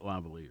 not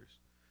lavaliers.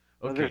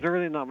 Okay. Well, there's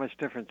really not much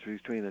difference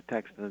between a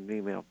text and an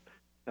email,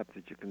 except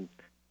that you can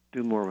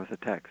do more with a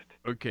text.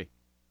 Okay. Is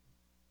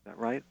that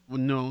right? Well,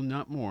 no,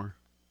 not more.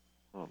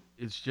 Oh.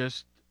 It's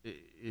just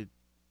it.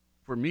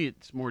 For me,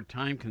 it's more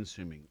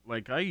time-consuming.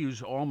 Like, I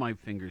use all my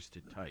fingers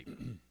to type.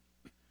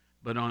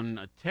 But on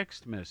a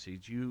text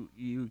message,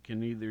 you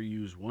can either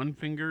use one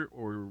finger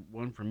or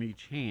one from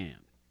each hand.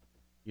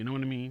 You know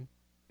what I mean?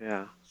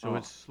 Yeah. So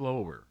it's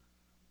slower,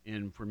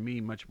 and for me,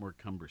 much more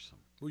cumbersome.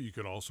 Well, you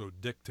can also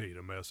dictate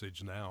a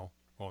message now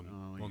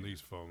on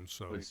these phones.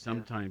 So but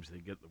sometimes they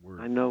get the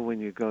word. I know when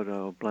you go to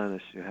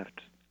Oblenis, you have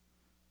to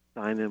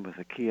sign in with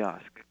a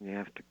kiosk, and you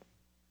have to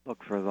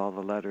look for all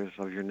the letters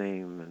of your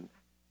name and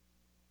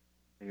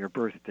your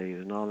birth date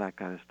and all that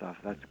kind of stuff.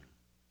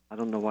 I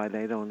don't know why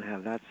they don't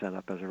have that set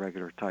up as a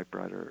regular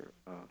typewriter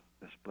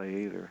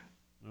display either.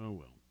 Oh,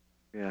 well.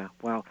 Yeah,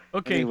 well,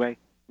 okay. Anyway,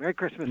 Merry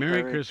Christmas.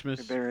 Merry Barry.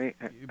 Christmas. Barry.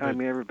 You I bet.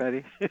 mean,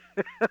 everybody.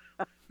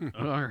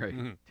 All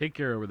right. Take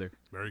care over there.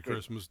 Merry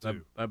Christmas,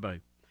 too.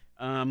 Bye-bye.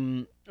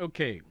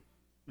 Okay.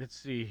 Let's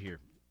see here.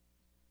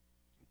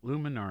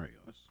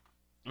 Luminarios.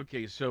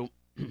 Okay, so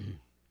I'm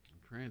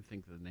trying to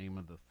think of the name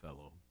of the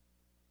fellow.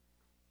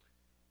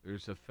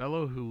 There's a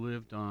fellow who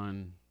lived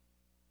on,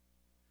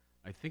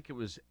 I think it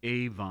was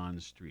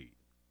Avon Street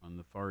on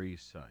the Far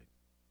East Side,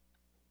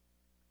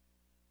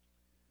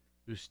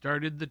 who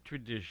started the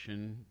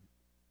tradition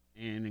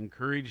and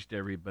encouraged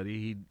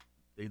everybody.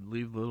 They'd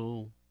leave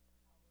little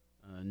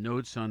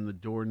notes on the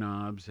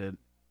doorknobs at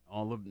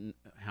all of the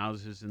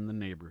houses in the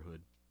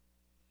neighborhood.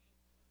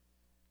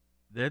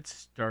 Let's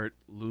start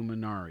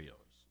luminarios.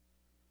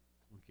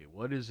 Okay,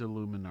 what is a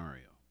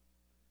luminario?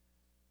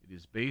 It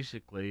is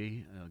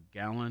basically a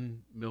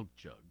gallon milk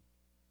jug,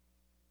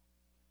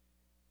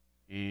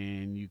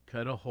 and you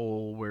cut a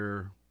hole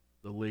where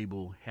the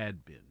label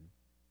had been,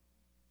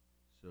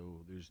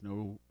 so there's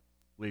no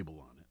label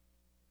on it.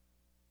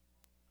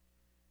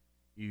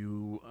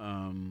 You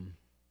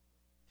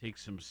take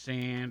some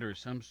sand or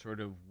some sort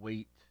of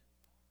weight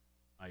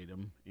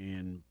item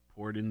and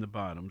pour it in the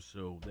bottom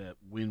so that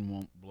wind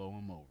won't blow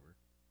them over.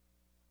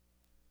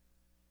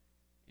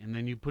 And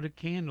then you put a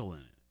candle in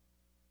it.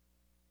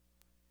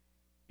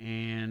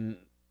 And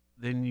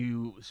then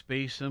you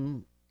space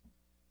them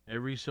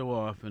every so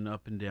often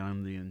up and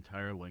down the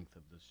entire length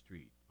of the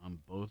street on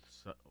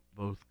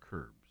both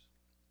curbs.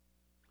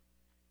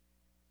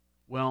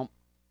 Well,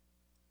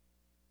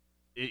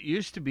 it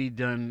used to be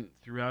done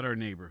throughout our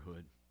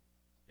neighborhood.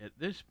 At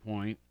this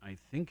point, I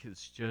think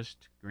it's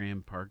just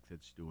Grand Park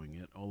that's doing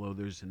it, although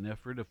there's an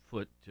effort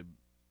afoot to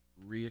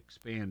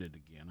re-expand it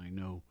again. I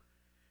know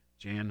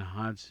Jan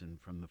Hodson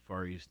from the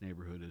Far East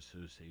Neighborhood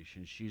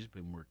Association, she's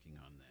been working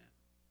on that.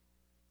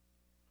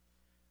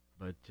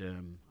 But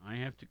I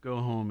have to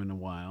go home in a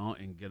while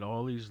and get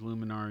all these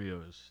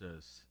luminarios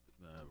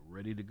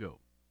ready to go.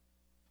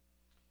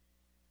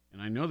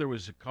 And I know there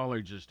was a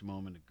caller just a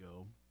moment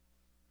ago.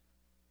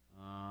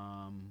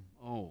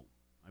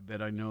 I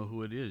bet I know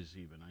who it is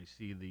even. I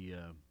see the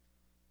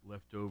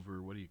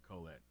leftover, what do you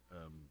call that?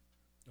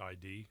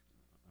 ID?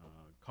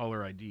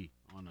 Caller ID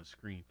on a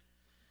screen.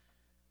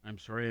 I'm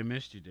sorry I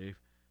missed you, Dave.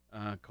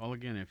 Call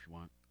again if you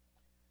want.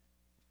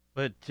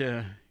 But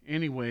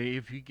anyway,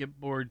 if you get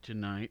bored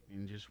tonight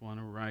and just want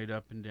to ride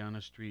up and down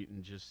a street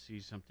and just see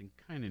something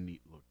kind of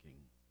neat looking,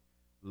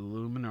 the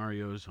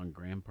Luminarios on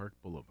Grand Park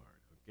Boulevard,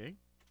 okay?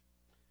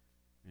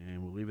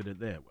 And we'll leave it at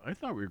that. I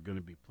thought we were going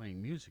to be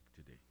playing music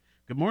today.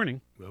 Good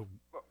morning. Well,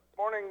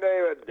 morning,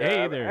 David.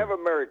 Hey there. Have a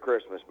Merry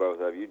Christmas,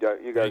 both of you.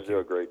 You guys do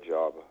a great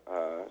job.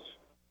 It's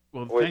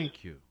Well, always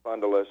thank you.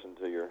 fun to listen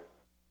to your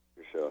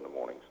show in the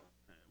mornings.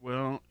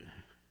 Well,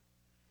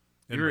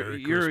 And you're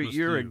Merry you're Christmas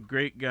you're to a you.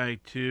 great guy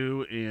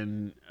too,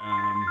 and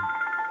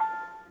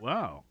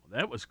wow,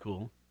 that was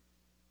cool.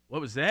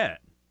 What was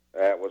that?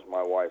 That was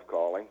my wife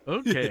calling.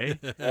 Okay.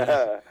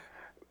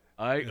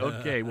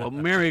 Okay. Well,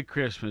 Merry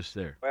Christmas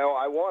there. Well,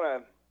 I want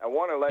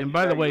to let And you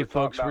by the know way, you were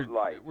talking folks, about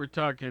light. we're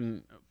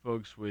talking,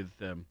 folks, with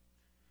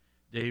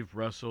Dave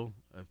Russell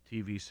of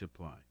TV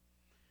Supply.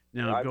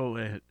 Now, Right. go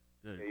ahead.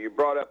 You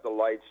brought up the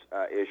lights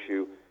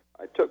issue.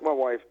 I took my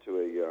wife to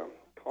a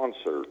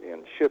concert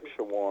in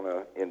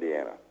Shipshewana,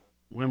 Indiana.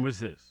 When was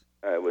this?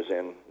 It was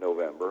in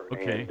November.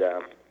 Okay.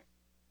 And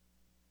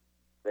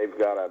they've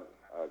got a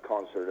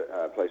concert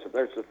place up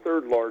there. It's the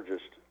third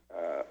largest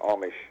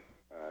Amish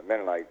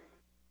Mennonite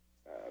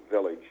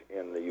village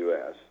in the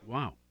U.S.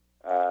 Wow.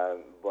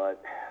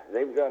 But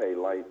they've got a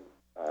light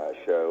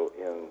show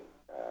in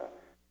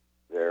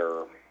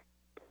their,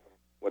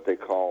 what they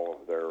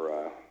call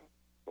their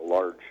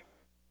large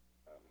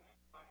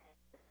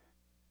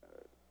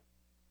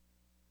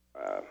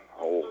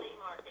whole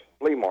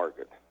flea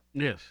market.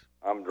 Yes.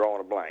 I'm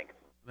drawing a blank.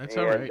 That's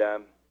and, all right.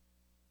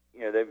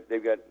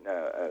 They've got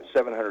a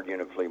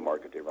 700-unit flea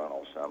market they run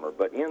all summer.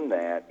 But in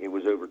that, it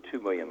was over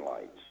 2 million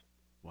lights.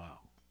 Wow.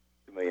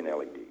 2 million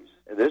LEDs.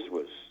 And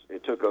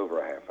it took over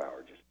a half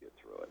hour just to get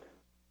through it.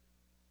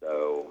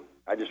 So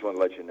I just want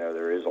to let you know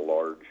there is a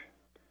large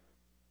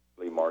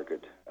flea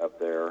market up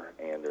there,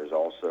 and there's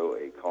also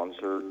a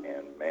concert,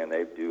 and, man,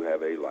 they do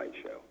have a light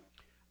show.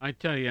 I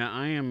tell you,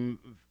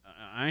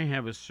 I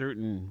have a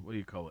certain, what do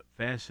you call it,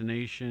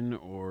 fascination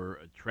or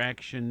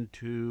attraction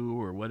to,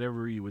 or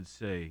whatever you would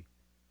say,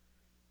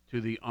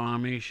 to the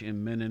Amish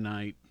and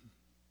Mennonite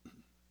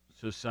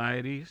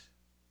societies.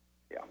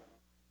 Yeah.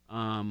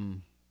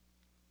 And,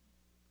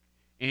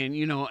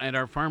 at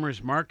our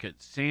farmers market,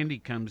 Sandy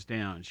comes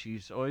down.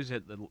 She's always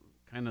at the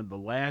kind of the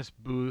last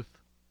booth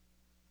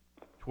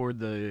toward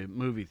the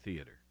movie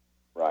theater.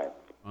 Right.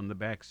 On the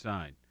back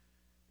side.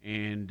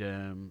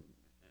 And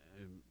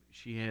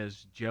she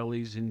has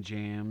jellies and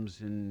jams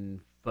and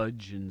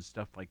fudge and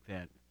stuff like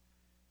that.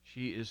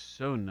 She is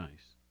so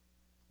nice.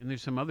 And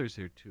there's some others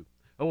there, too.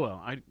 Oh, well,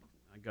 I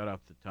got off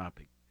the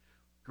topic.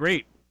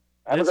 Great.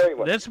 Have a great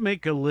one. Let's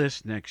make a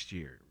list next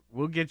year.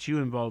 We'll get you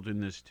involved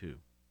in this, too.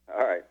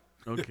 All right.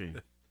 Okay.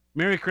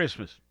 Merry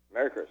Christmas.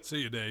 Merry Christmas. See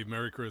you, Dave.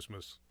 Merry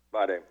Christmas.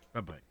 Bye, Dave.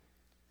 Bye-bye.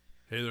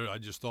 Hey, there, I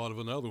just thought of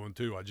another one,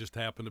 too. I just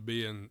happened to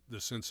be in the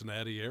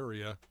Cincinnati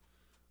area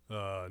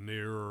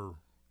near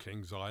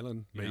Kings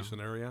Island, Mason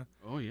area.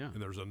 Oh, yeah.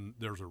 And there's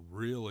a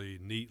really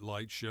neat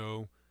light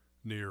show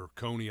near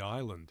Coney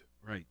Island.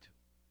 Right.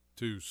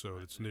 Too, so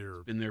it's near.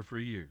 It's been there for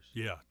years.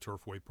 Yeah,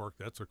 Turfway Park.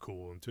 That's a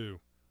cool one,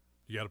 too.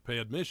 You got to pay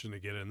admission to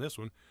get in this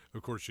one.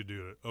 Of course, you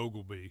do it at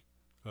Oglebay,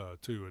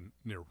 too, and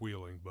near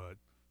Wheeling, but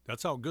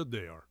that's how good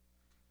they are.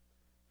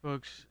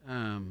 Folks,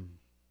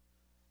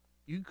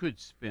 you could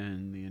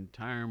spend the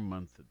entire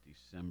month of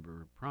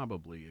December,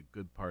 probably a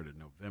good part of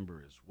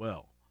November as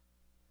well,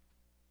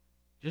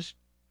 just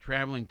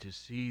traveling to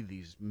see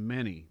these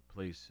many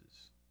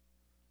places.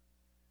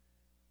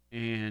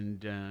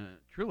 And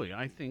truly,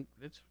 I think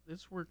let's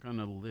work on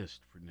a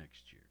list for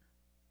next year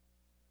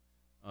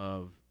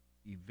of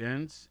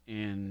events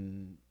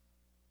and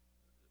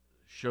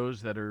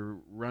shows that are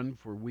run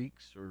for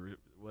weeks or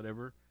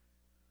whatever.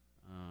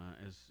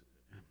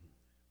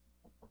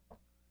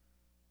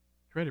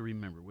 Try to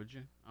remember, would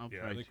you? I'll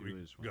try I think to we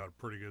as well. got a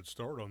pretty good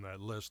start on that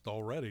list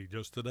already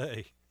just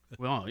today.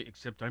 Well,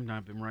 except I've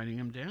not been writing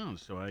them down,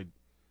 so I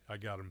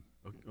got them.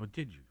 Oh,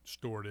 did you?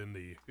 Stored in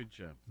the good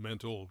job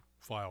mental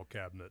file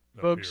cabinet.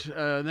 Folks,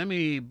 let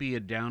me be a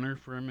downer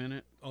for a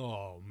minute.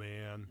 Oh,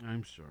 man.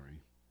 I'm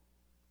sorry.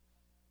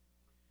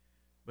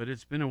 But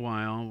it's been a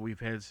while. We've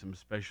had some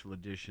special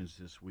editions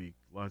this week,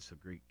 lots of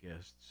great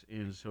guests.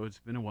 And so it's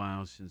been a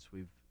while since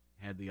we've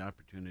had the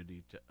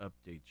opportunity to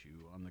update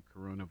you on the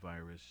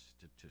coronavirus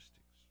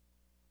statistics.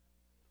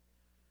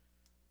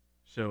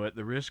 So at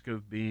the risk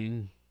of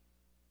being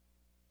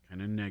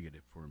kind of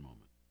negative for a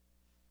moment,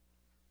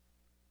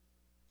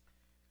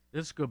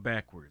 let's go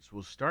backwards.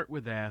 We'll start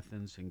with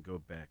Athens and go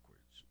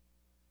backwards,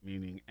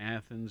 meaning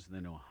Athens,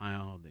 then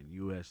Ohio, then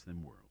U.S.,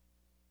 then world.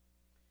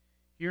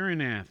 Here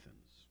in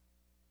Athens,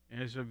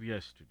 as of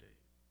yesterday,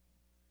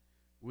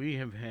 we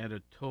have had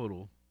a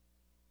total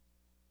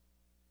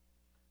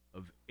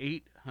of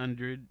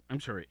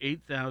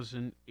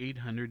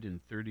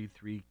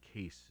 8,833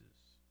 cases.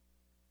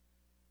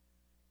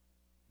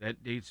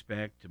 That dates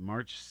back to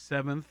March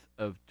 7th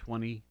of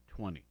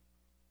 2020.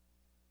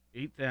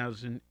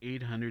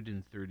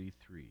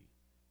 8,833.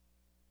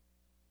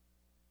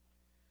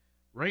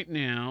 Right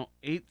now,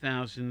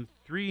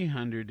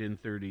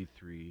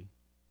 8,333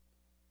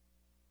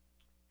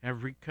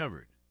 have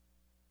recovered.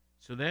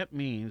 So that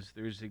means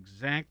there's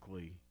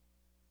exactly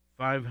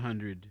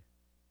 500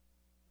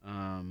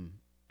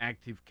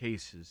 active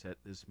cases at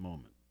this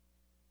moment.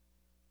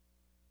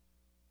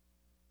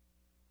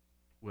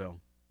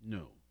 Well,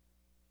 no.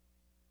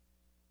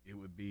 It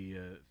would be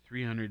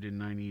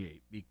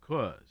 398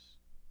 because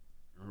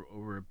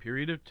over a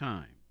period of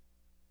time,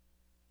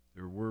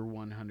 there were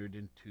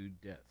 102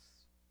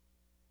 deaths.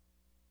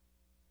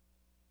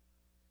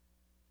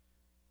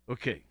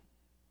 Okay,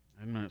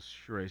 I'm not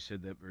sure I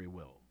said that very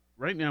well.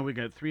 Right now, we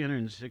got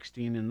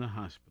 316 in the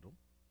hospital.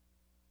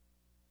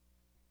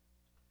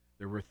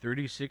 There were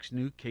 36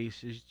 new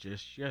cases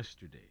just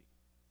yesterday,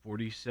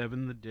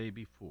 47 the day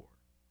before.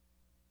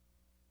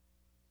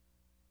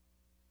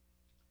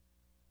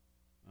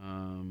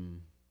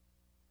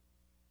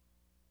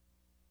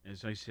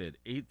 As I said,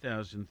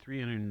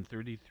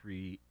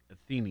 8,333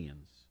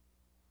 Athenians,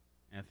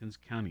 Athens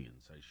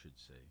Countyans, I should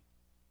say,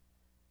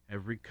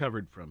 have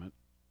recovered from it.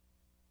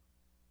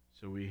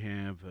 So we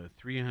have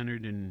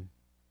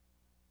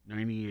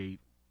 398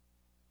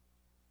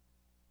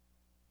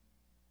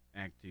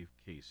 active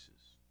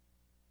cases.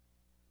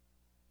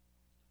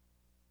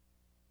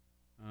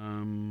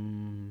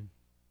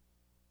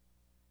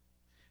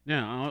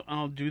 Now,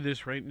 I'll do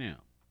this right now.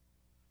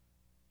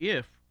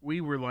 If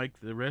we were like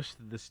the rest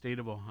of the state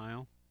of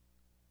Ohio,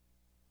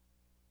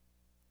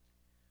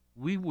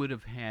 we would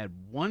have had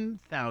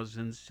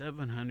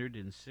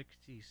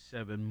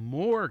 1,767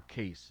 more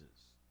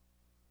cases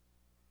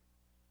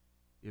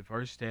if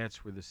our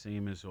stats were the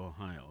same as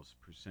Ohio's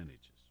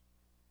percentages.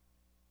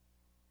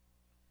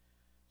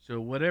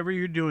 So whatever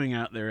you're doing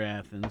out there,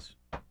 Athens,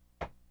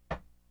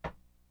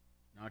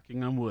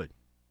 knocking on wood,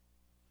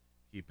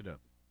 keep it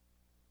up.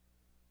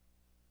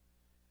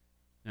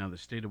 Now, the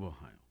state of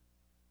Ohio.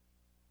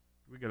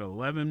 We got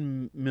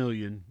 11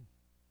 million,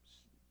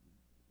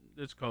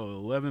 let's call it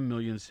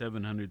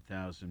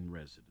 11,700,000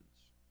 residents.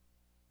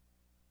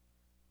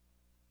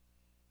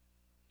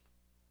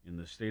 In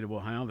the state of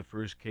Ohio, the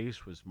first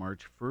case was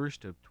March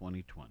 1st of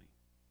 2020.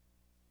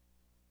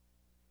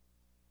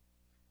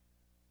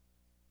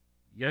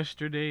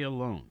 Yesterday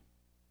alone,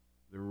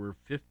 there were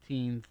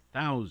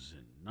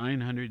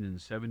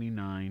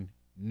 15,979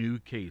 new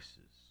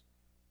cases,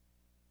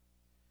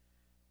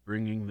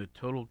 bringing the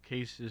total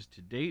cases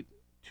to date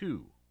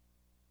to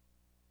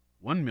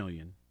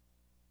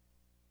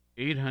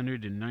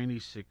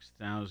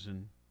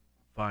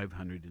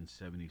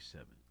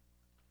 1,896,577.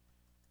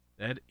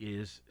 That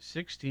is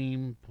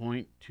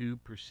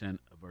 16.2%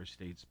 of our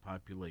state's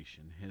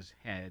population has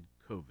had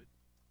COVID.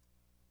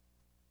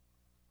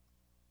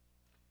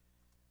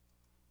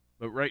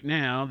 But right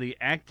now, the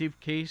active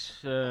case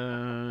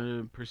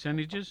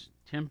percentages,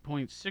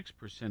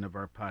 10.6% of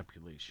our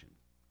population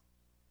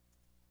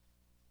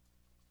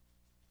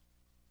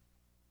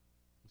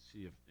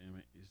see if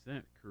is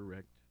that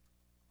correct?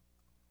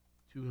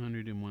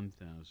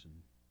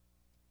 201,000.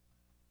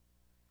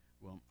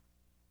 Well,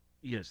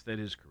 yes, that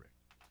is correct.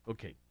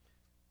 Okay,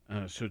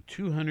 so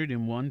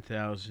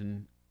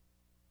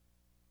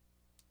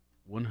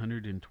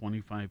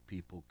 201,125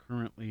 people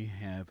currently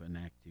have an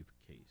active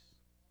case.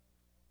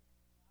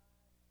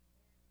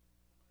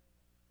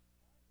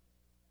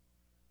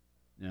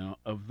 Now,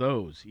 of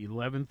those,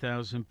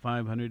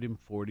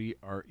 11,540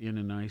 are in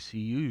an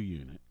ICU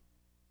unit.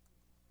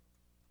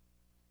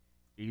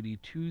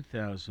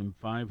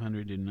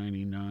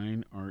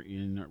 82,599 are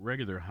in a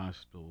regular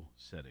hospital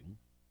setting.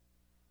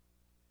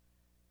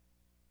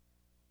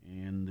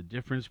 And the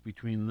difference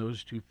between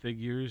those two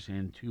figures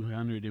and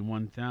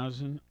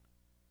 201,000,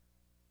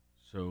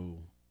 so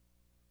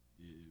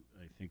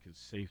I think it's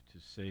safe to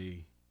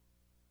say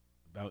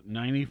about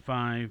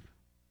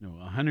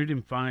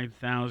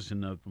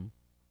 105,000 of them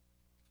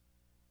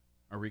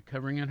are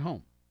recovering at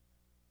home.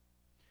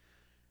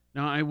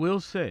 Now, I will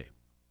say,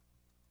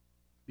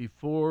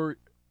 before,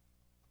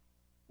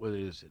 what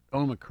is it,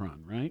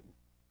 Omicron, right?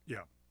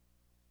 Yeah.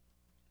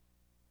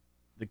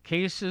 The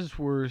cases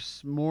were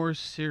more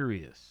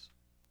serious,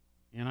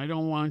 and I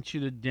don't want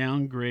you to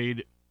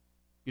downgrade,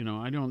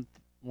 I don't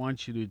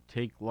want you to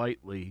take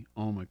lightly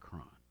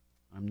Omicron.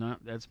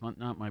 That's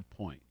not my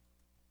point.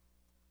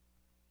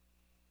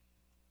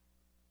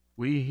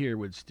 We here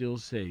would still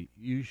say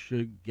you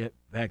should get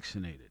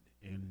vaccinated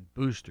and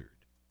boosted.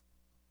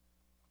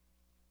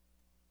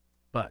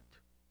 But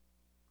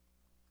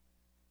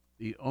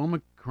the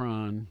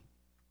Omicron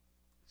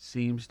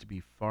seems to be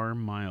far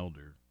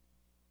milder,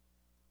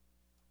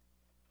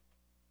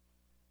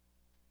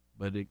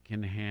 but it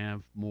can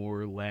have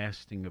more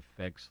lasting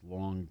effects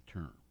long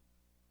term,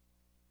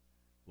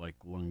 like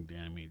lung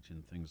damage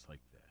and things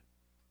like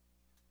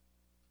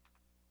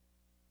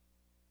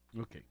that.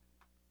 Okay.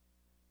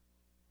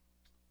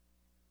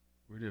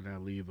 Where did I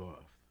leave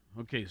off?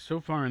 Okay, so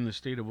far in the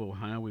state of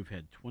Ohio, we've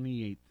had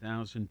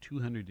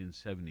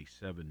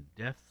 28,277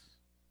 deaths.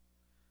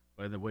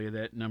 By the way,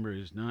 that number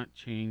has not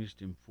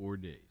changed in 4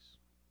 days.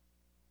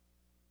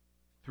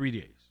 3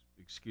 days,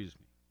 excuse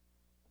me.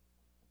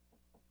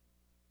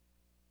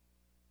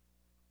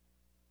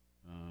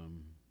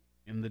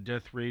 And the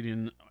death rate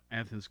in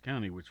Athens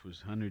County, which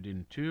was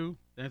 102,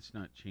 that's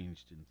not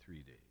changed in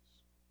 3 days.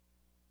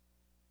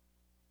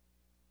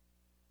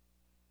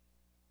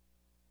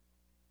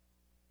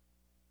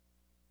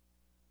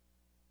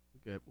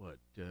 Got what,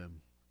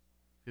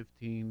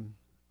 15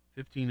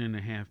 and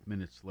a half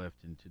minutes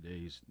left in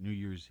today's New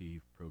Year's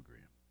Eve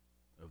program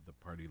of the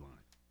Party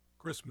Line.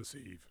 Christmas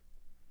Eve.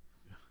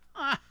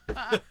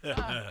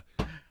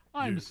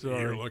 I'm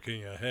sorry. You're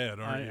looking ahead,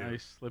 aren't you? I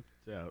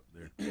slipped out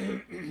there.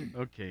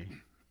 Okay.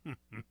 I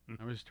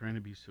was trying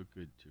to be so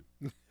good, too.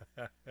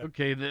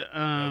 Okay.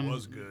 That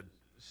was good.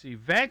 See,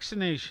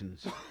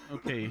 vaccinations.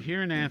 Okay,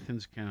 here in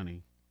Athens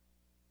County,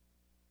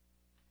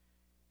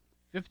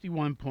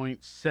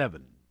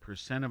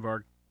 51.7% of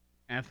our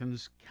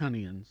Athens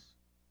Countyans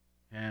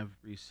have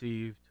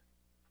received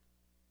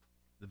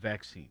the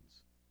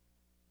vaccines.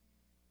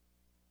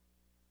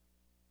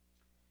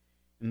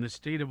 In the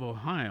state of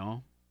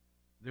Ohio,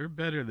 they're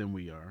better than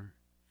we are.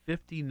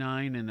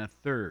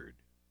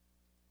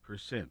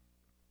 59.33%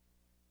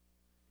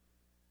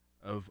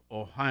 of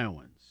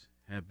Ohioans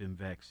have been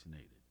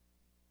vaccinated.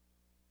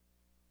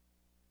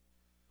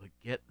 But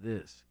get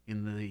this,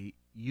 in the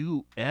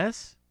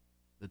U.S.,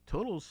 the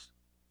total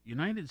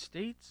United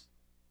States,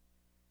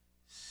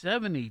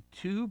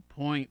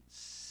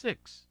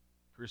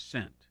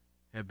 72.6%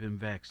 have been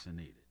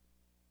vaccinated.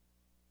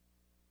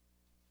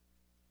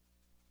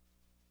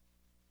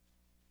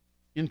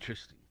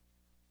 Interesting.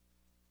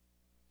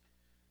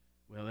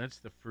 Well, that's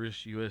the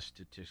first U.S.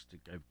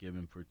 statistic I've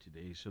given for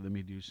today, so let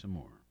me do some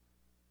more.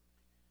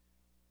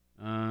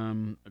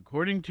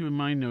 According to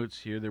my notes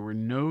here, there were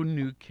no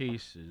new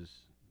cases.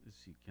 Let's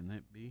see, can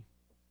that be?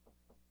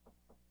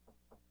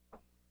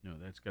 No,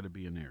 that's got to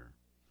be an error.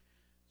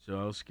 So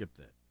I'll skip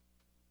that.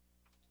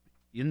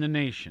 In the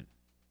nation,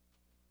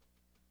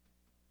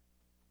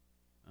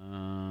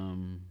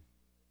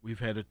 we've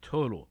had a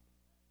total.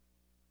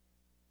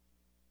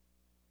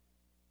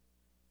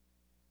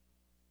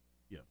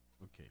 Yeah,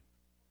 okay.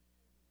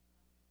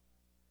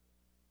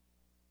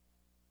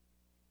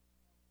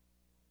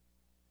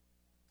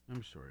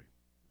 I'm sorry.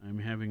 I'm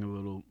having a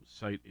little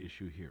site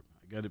issue here.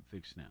 I got it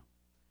fixed now.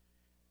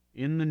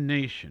 In the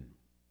nation,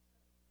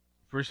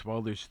 first of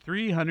all, there's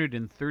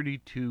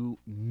 332,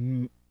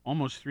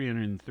 almost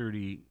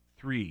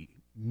 333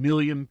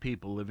 million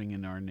people living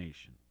in our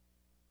nation.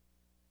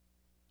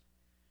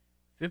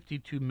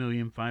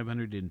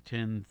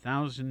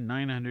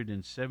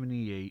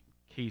 52,510,978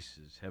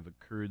 cases have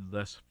occurred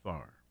thus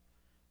far.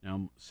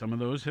 Now, some of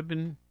those have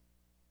been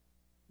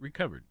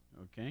recovered,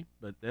 okay?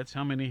 But that's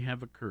how many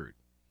have occurred,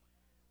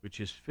 which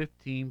is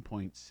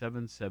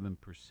 15.77%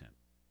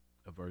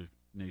 of our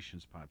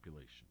nation's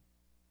population.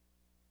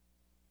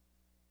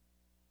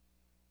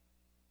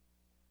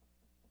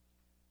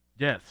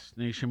 Deaths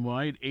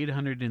nationwide,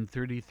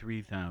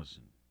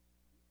 833,000.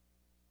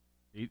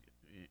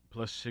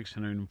 plus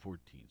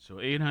 614. So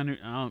 800.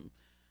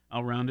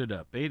 I'll round it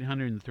up.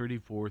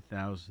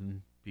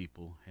 834,000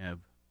 people have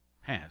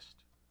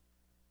passed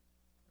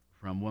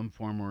from one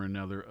form or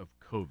another of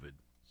COVID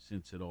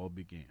since it all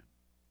began.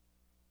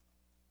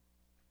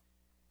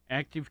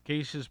 Active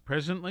cases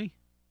presently,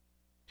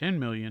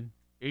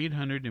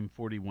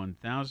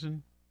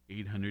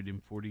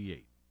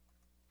 10,841,848.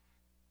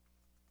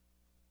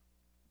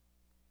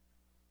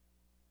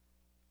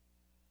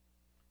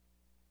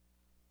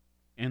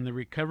 And the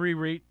recovery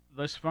rate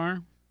thus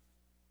far,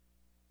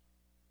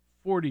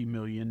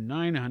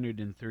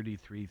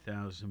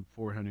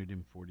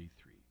 40,933,443.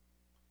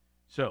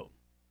 So,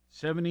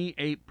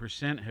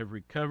 78% have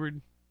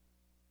recovered.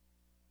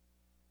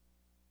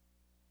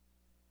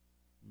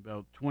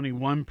 About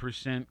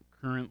 21%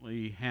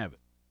 currently have it.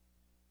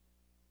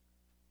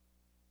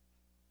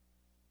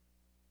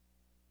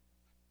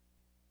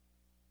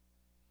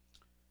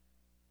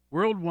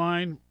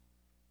 Worldwide,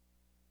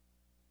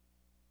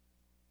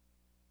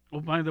 oh,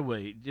 by the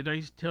way, did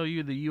I tell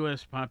you the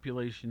U.S.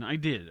 population? I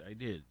did.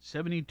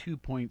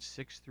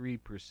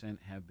 72.63%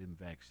 have been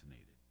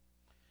vaccinated.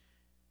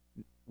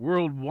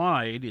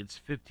 Worldwide, it's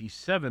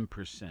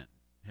 57%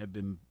 have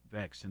been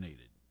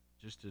vaccinated,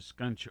 just a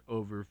scunch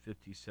over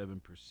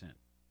 57%.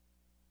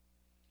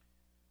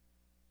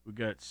 We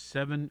got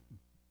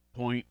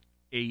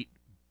 7.8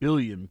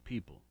 billion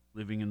people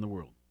living in the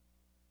world.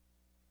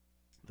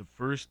 The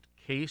first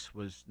case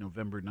was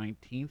November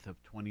 19th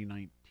of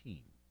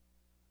 2019.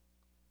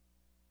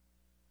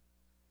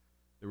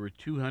 There were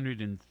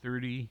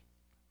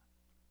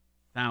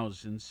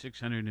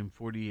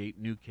 230,648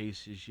 new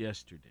cases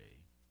yesterday.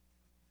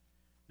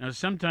 Now,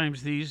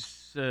 sometimes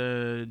these,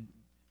 I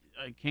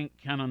can't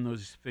count on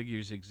those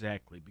figures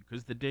exactly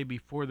because the day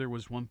before there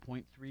was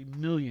 1.3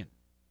 million.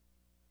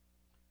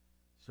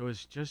 So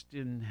it's just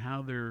in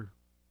how they're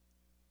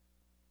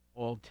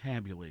all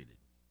tabulated.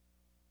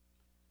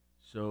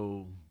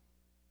 So,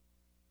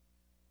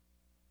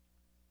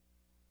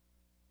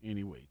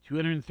 anyway,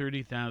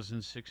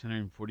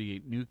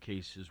 230,648 new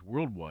cases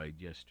worldwide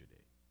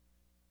yesterday,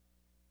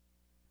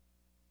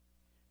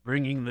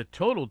 bringing the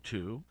total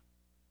to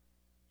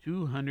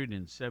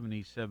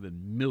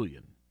 277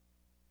 million,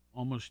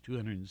 almost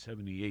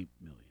 278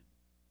 million.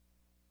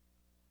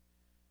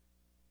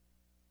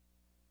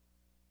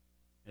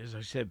 As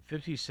I said,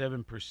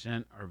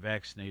 57% are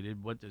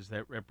vaccinated. What does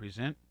that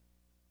represent?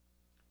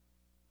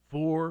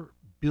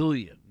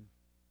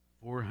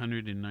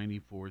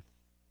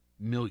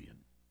 4,494,000,000.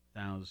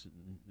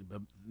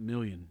 Let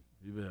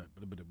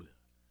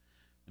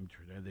me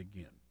try that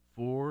again.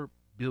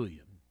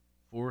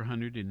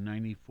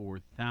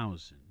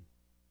 4,494,000.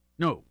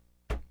 No.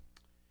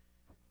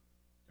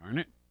 Darn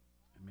it.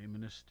 I made a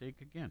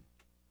mistake again.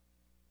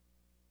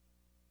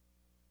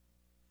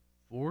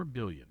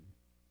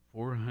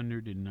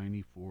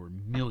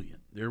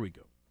 4,494,000,000. There we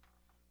go.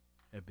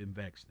 Have been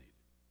vaccinated.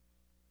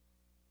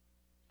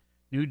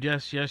 New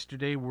deaths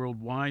yesterday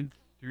worldwide,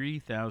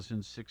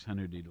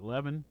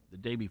 3,611. The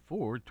day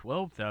before,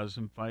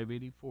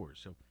 12,584.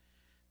 So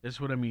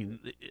that's what I mean.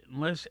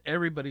 Unless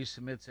everybody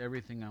submits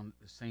everything on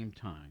the same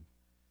time,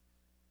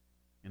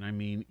 and I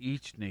mean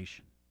each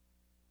nation,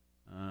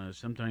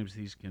 sometimes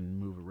these can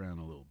move around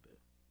a little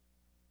bit,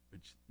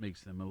 which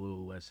makes them a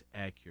little less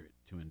accurate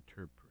to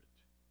interpret.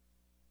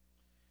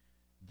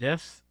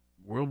 Deaths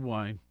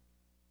worldwide,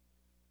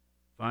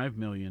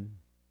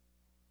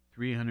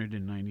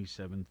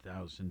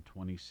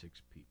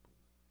 5,397,026 people.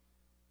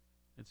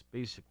 That's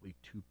basically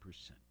 2%.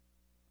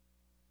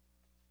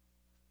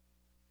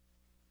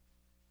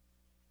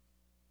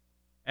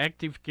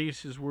 Active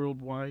cases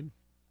worldwide,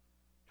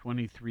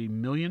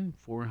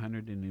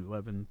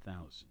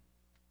 23,411,000.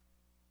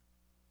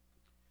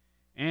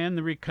 And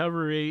the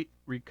recovery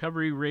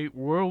rate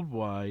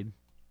worldwide,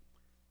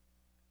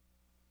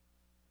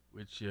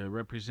 which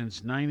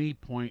represents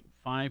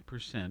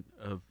 90.5%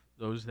 of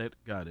those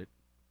that got it,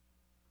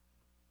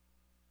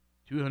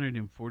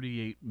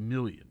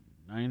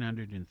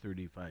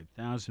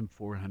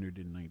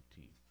 248,935,419.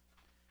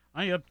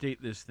 I update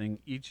this thing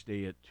each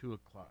day at 2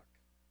 o'clock.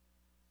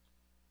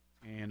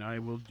 And I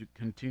will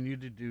continue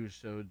to do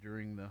so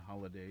during the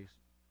holidays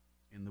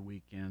and the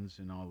weekends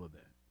and all of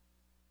that.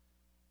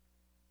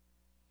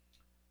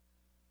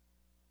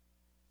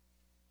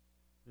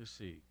 Let's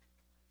see.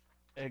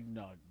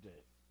 Eggnog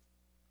Day.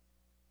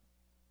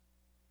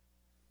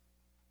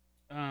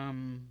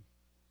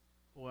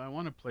 Well, I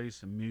want to play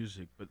some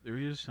music, but there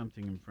is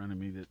something in front of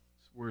me that's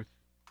worth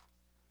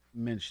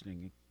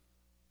mentioning.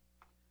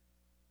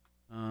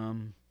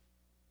 I'm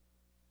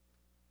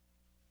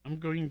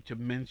going to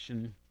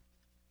mention,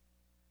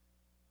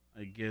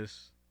 I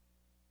guess,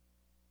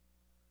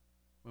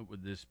 what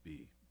would this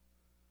be?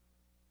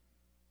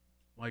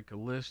 Like a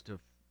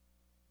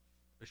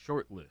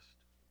short list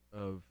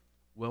of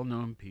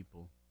well-known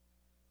people,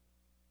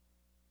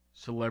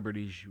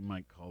 celebrities you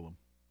might call them,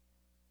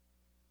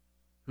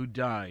 who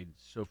died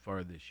so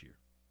far this year.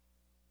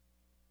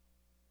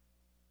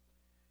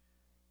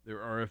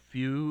 There are a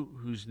few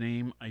whose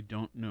name I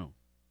don't know,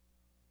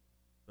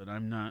 but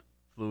I'm not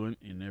fluent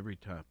in every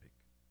topic.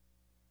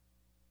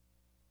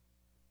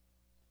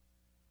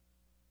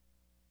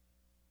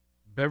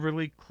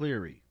 Beverly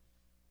Cleary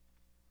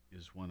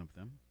is one of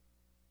them.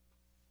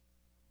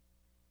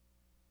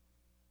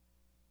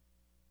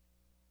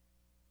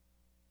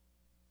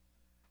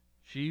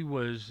 She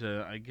was,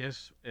 I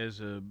guess,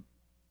 as a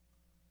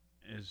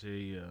what do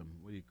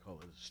you call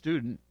it, a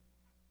student,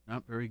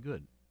 not very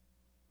good.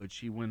 But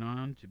she went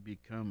on to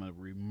become a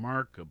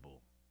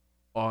remarkable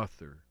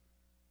author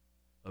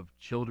of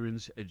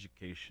children's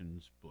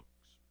education books.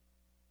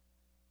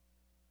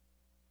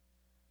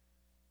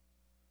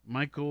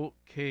 Michael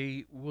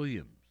K.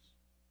 Williams.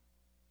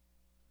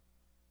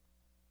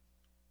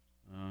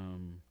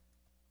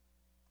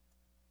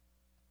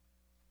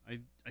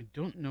 I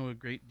don't know a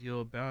great deal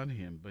about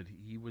him, but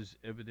he was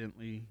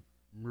evidently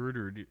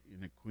murdered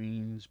in a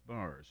Queens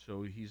bar,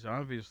 so he's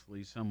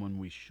obviously someone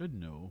we should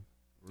know.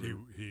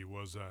 He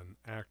was an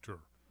actor.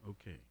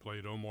 Okay.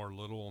 Played Omar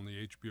Little on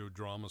the HBO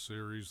drama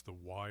series The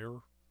Wire.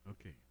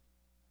 Okay.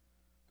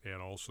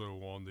 And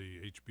also on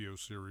the HBO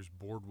series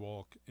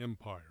Boardwalk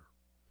Empire.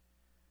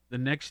 The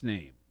next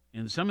name,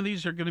 and some of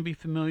these are going to be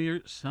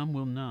familiar, some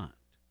will not.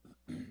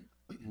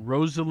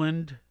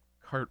 Rosalind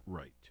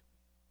Cartwright.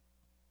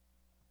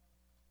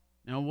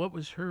 Now, what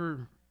was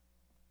her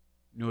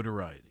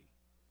notoriety?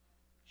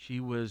 She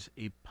was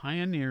a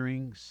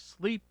pioneering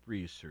sleep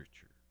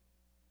researcher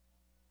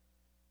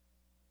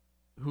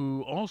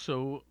who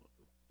also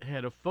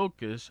had a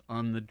focus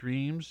on the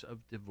dreams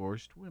of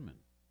divorced women.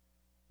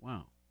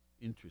 Wow,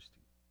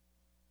 interesting.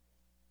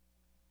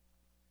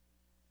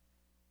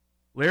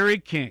 Larry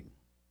King.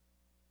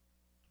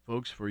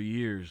 Folks, for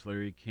years,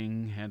 Larry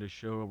King had a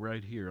show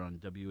right here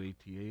on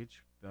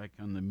WATH, back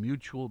on the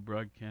Mutual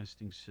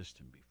Broadcasting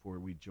System before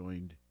we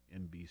joined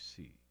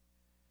NBC.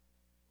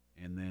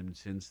 And then,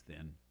 since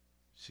then,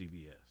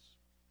 CBS.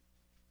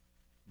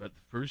 But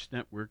the first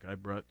network I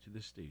brought to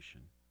the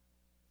station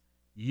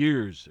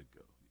years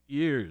ago,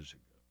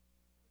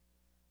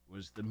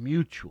 was the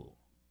Mutual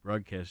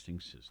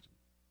Broadcasting System.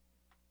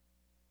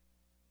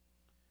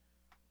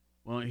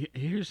 Well,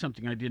 here's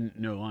something I didn't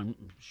know. I'm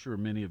sure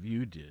many of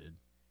you did.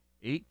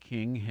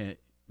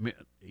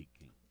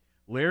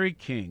 Larry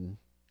King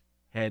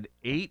had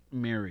 8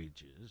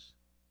 marriages,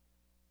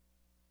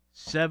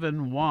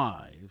 7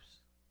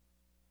 wives,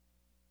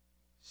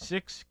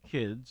 6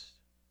 kids,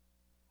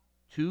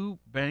 2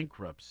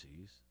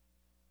 bankruptcies,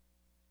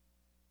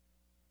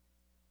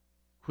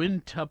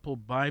 quintuple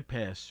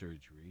bypass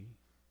surgery,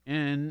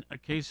 and a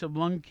case of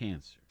lung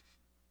cancer.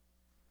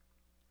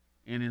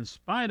 And in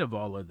spite of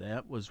all of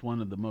that, was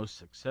one of the most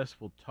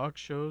successful talk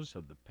shows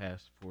of the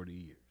past 40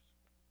 years.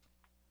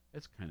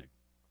 That's kind of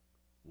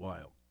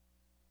wild.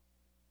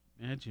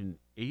 Imagine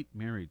 8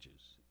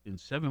 marriages and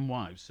 7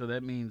 wives. So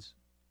that means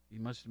he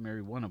must have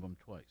married one of them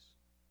twice.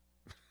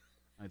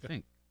 I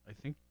think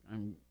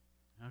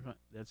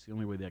that's the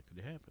only way that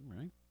could happen,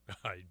 right?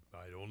 I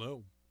don't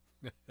know.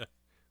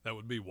 That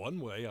would be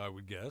one way, I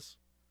would guess.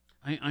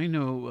 I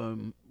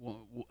know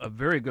a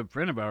very good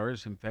friend of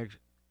ours. In fact,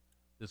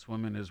 this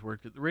woman has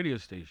worked at the radio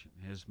station,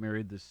 has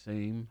married the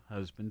same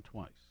husband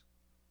twice.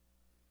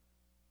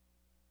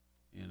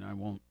 And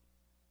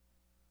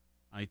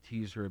I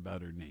tease her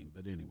about her name,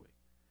 but anyway.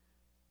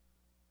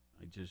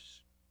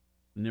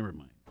 Never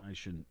mind. I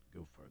shouldn't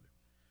go further.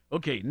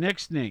 Okay,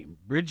 next name,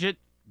 Bridget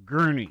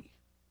Gurney,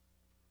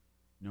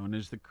 known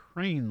as the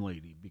Crane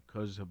Lady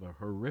because of a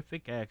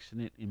horrific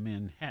accident in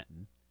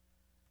Manhattan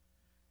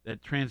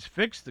that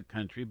transfixed the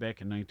country back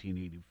in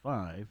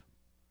 1985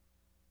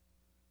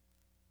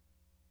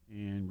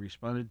 and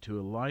responded to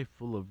a life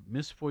full of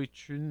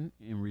misfortune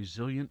and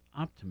resilient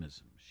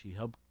optimism. She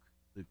helped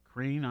the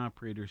crane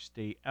operator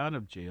stay out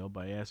of jail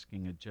by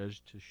asking a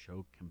judge to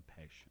show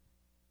compassion.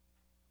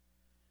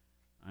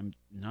 I'm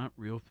not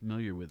real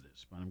familiar with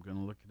this, but I'm going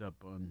to look it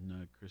up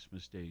on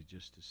Christmas Day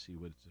just to see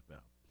what it's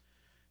about.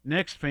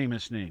 Next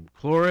famous name,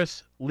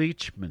 Cloris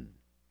Leachman.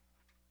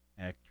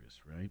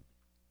 Actress, right?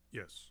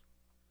 Yes.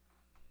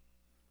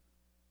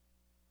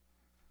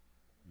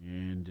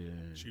 And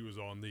she was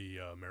on the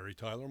Mary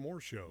Tyler Moore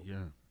Show.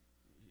 Yeah.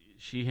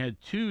 She had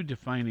 2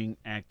 defining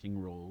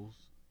acting roles,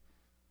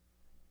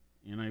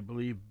 and I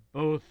believe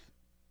both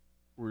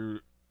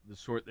were the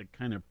sort that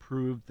kind of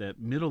proved that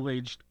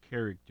middle-aged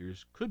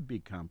characters could be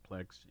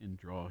complex and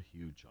draw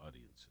huge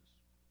audiences.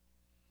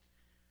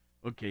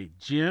 Okay,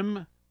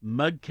 Jim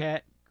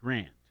Mudcat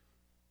Grant.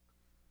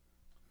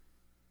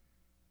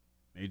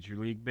 Major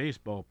League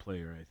Baseball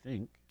player, I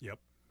think. Yep,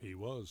 he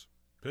was.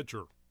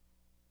 Pitcher.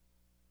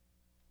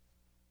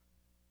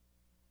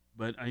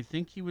 But I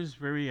think he was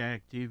very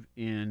active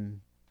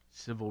in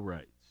civil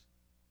rights.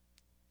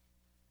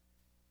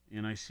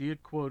 And I see a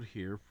quote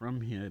here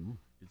from him.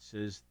 It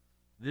says,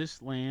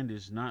 "This land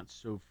is not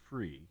so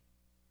free.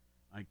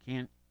 I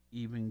can't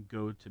even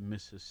go to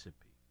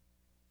Mississippi."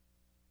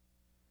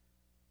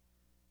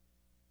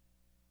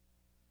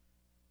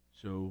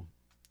 So,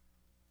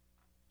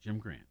 Jim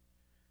Grant.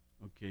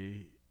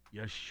 Okay,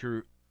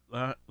 Yasuhiro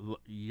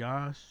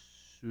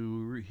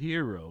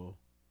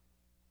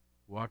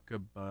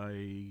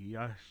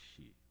Wakabayashi.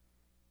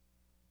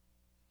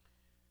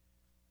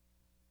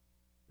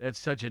 That's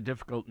such a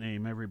difficult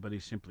name. Everybody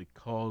simply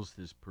calls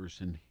this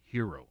person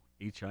Hiro,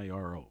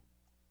 Hiro.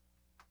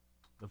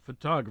 The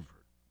photographer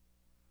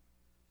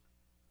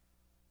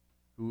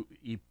who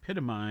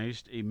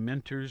epitomized a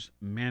mentor's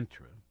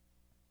mantra.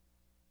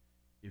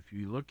 If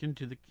you look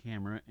into the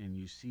camera and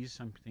you see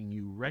something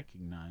you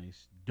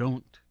recognize,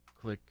 don't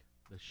click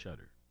the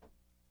shutter.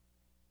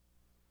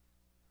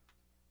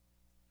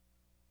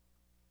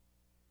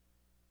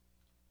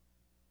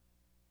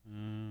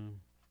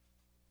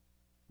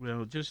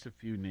 Well, just a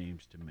few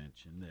names to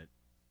mention that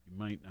you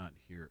might not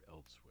hear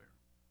elsewhere.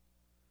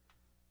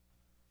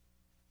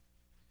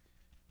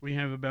 We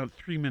have about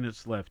 3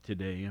 minutes left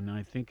today, and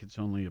I think it's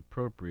only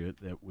appropriate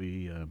that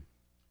we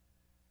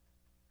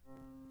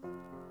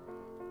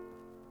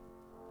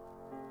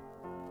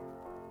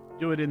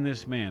do it in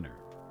this manner.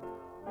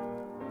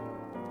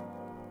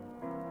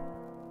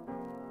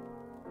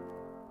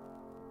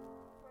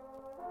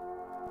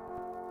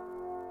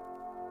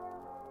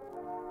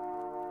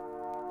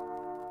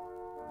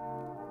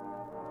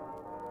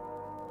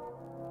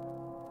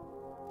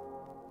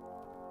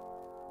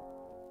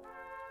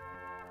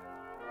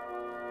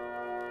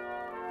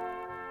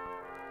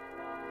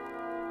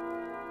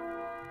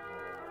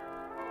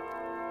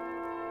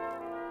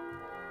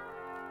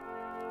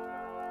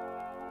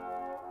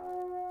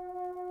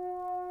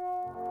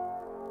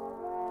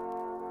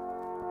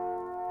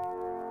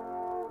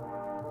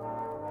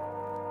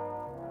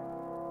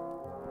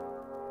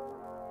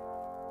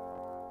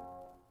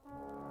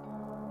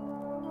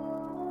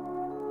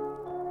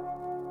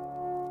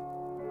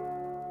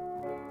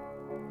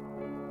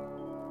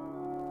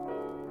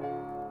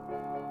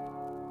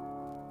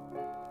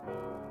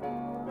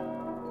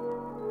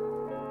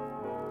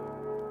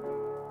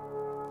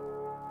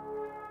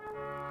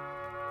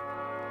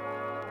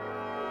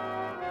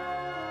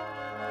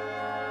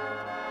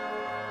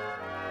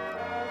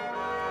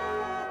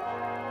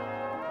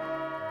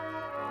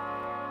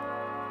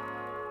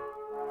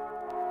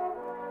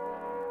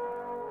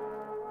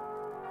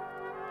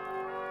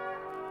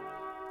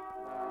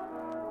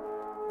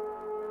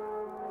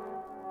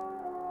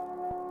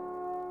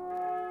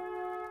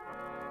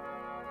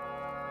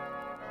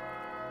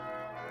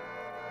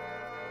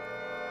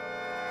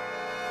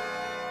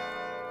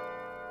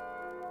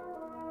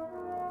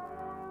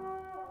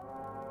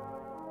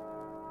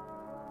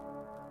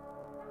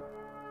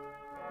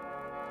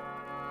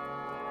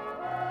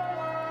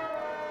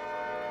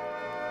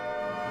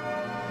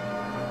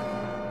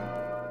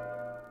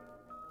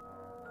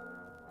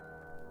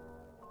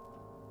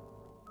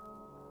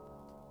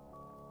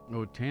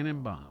 Oh,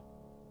 Tannenbaum.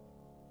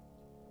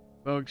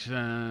 Folks,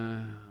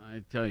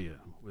 I tell you,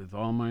 with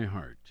all my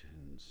heart,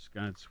 and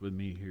Scott's with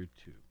me here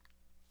too,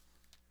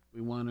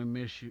 we want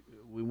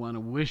to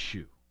wish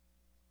you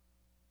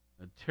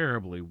a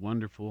terribly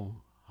wonderful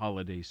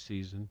holiday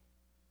season.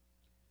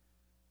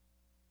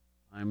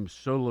 I'm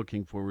so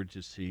looking forward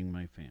to seeing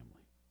my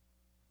family.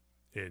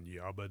 And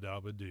yabba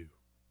dabba doo.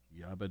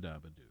 Yabba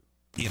dabba doo.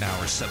 In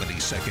our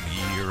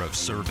 72nd year of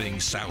serving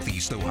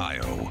Southeast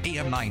Ohio,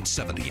 AM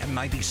 970 and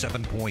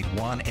 97.1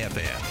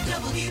 FM.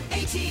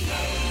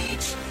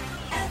 WATH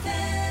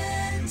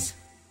Athens.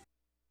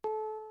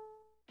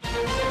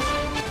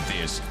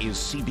 This is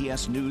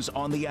CBS News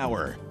on the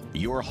Hour,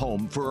 your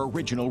home for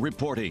original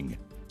reporting.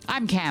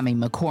 I'm Cammie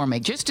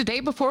McCormick. Just a day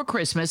before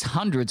Christmas,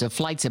 hundreds of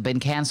flights have been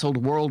canceled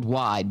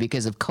worldwide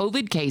because of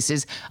COVID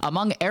cases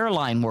among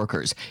airline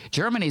workers.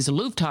 Germany's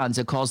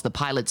Lufthansa calls the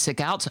pilot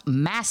sick-outs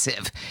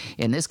massive.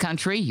 In this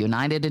country,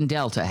 United and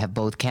Delta have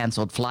both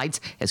canceled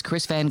flights, as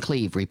Chris Van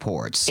Cleve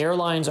reports.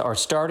 Airlines are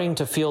starting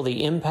to feel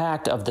the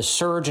impact of the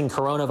surge in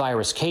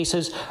coronavirus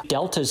cases.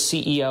 Delta's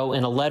CEO,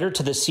 in a letter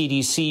to the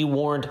CDC,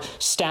 warned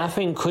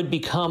staffing could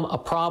become a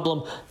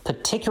problem,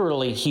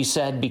 particularly, he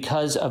said,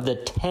 because of the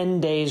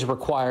 10 days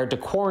required to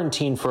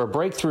quarantine for a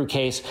breakthrough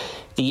case.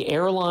 The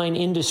airline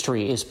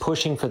industry is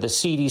pushing for the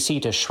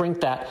CDC to shrink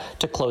that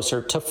to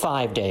closer to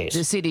 5 days.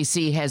 The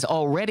CDC has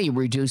already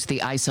reduced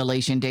the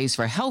isolation days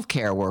for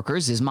healthcare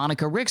workers, as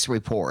Monica Ricks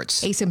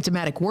reports.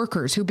 Asymptomatic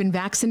workers who've been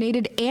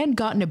vaccinated and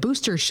gotten a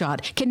booster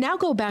shot can now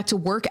go back to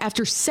work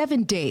after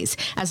 7 days,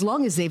 as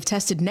long as they've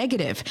tested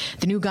negative.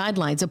 The new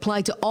guidelines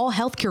apply to all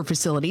healthcare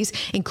facilities,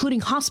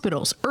 including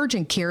hospitals,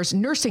 urgent cares,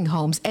 nursing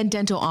homes, and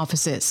dental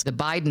offices. The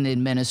Biden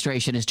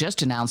administration has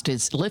just announced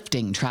it's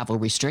lifting travel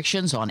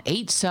restrictions on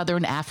 8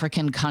 southern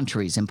African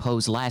countries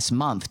imposed last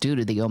month due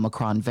to the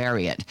Omicron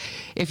variant.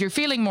 If you're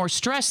feeling more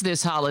stressed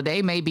this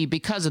holiday, maybe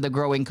because of the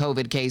growing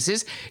COVID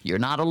cases, you're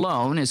not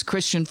alone, as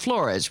Christian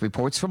Flores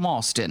reports from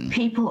Austin.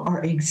 People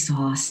are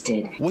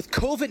exhausted. With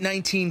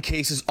COVID-19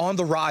 cases on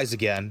the rise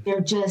again,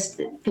 they're just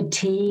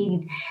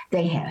fatigued.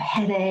 They have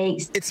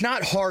headaches. It's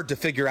not hard to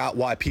figure out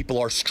why people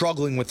are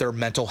struggling with their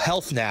mental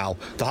health now.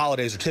 The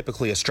holidays are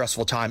typically a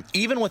stressful time,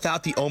 even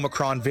without the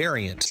Omicron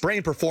variant.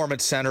 Brain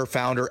Performance Center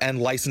founder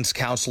and licensed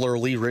counselor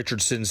Lee Richards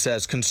Richardson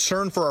says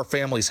concern for our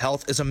family's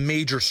health is a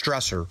major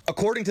stressor.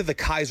 According to the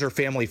Kaiser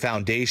Family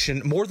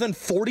Foundation, more than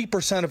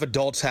 40% of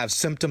adults have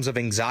symptoms of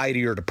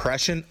anxiety or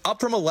depression, up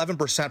from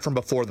 11% from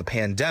before the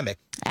pandemic.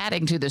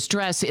 Adding to the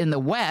stress in the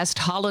West,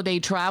 holiday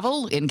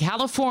travel in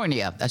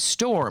California. A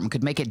storm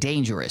could make it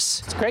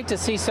dangerous. It's great to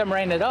see some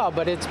rain at all,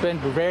 but it's been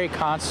very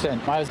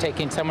constant. I was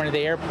taking someone to the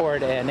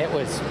airport, and it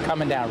was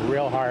coming down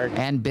real hard.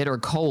 And bitter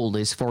cold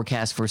is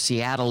forecast for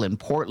Seattle and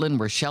Portland,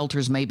 where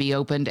shelters may be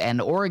opened, and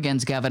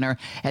Oregon's governor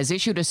has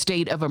issued a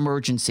state of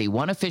emergency.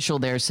 One official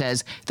there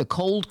says the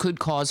cold could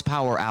cause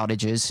power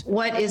outages.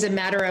 What is a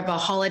matter of a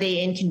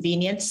holiday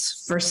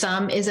inconvenience for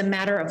some is a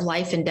matter of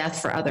life and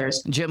death for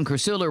others. Jim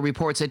Kursula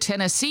reports a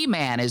Tennessee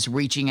man is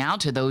reaching out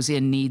to those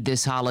in need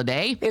this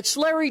holiday. It's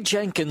Larry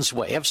Jenkins'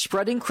 way of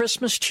spreading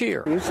Christmas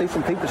cheer. You see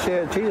some people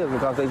shed tears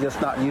because they're just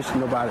not used to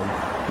nobody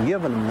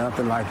giving them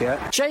nothing like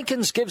that.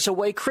 Jenkins gives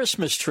away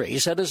Christmas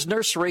trees at his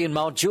nursery in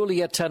Mount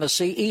Juliet,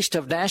 Tennessee, east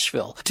of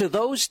Nashville, to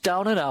those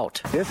down and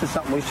out. This is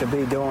something we should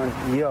be doing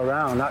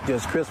year-round, not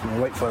just Christmas,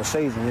 wait for a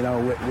season. You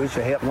know, we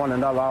should help one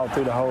another all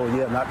through the whole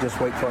year, not just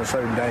wait for a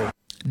certain day.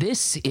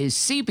 This is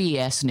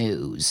CBS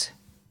News.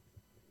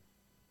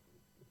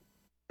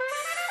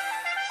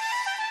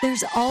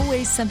 There's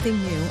always something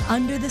new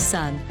under the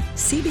sun.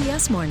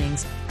 CBS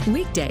Mornings,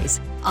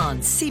 weekdays on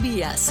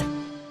CBS.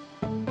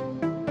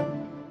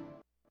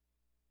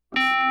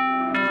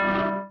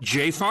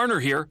 Jay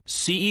Farner here,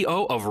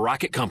 CEO of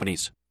Rocket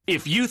Companies.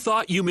 If you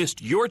thought you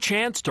missed your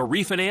chance to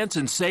refinance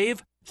and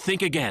save,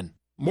 think again.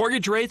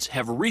 Mortgage rates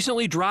have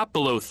recently dropped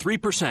below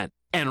 3%,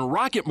 and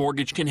Rocket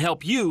Mortgage can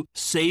help you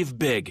save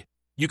big.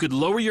 You could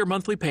lower your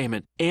monthly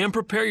payment and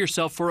prepare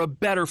yourself for a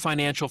better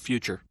financial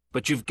future.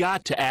 But you've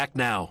got to act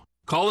now.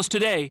 Call us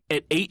today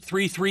at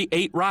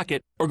 833-8ROCKET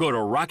or go to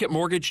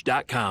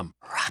rocketmortgage.com.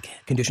 Rocket.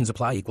 Conditions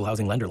apply. Equal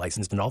housing lender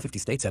licensed in all 50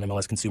 states.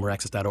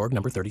 NMLSconsumeraccess.org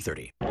number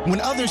 3030.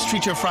 When others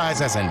treat your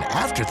fries as an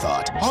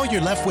afterthought, all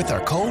you're left with are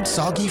cold,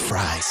 soggy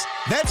fries.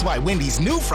 That's why Wendy's new fries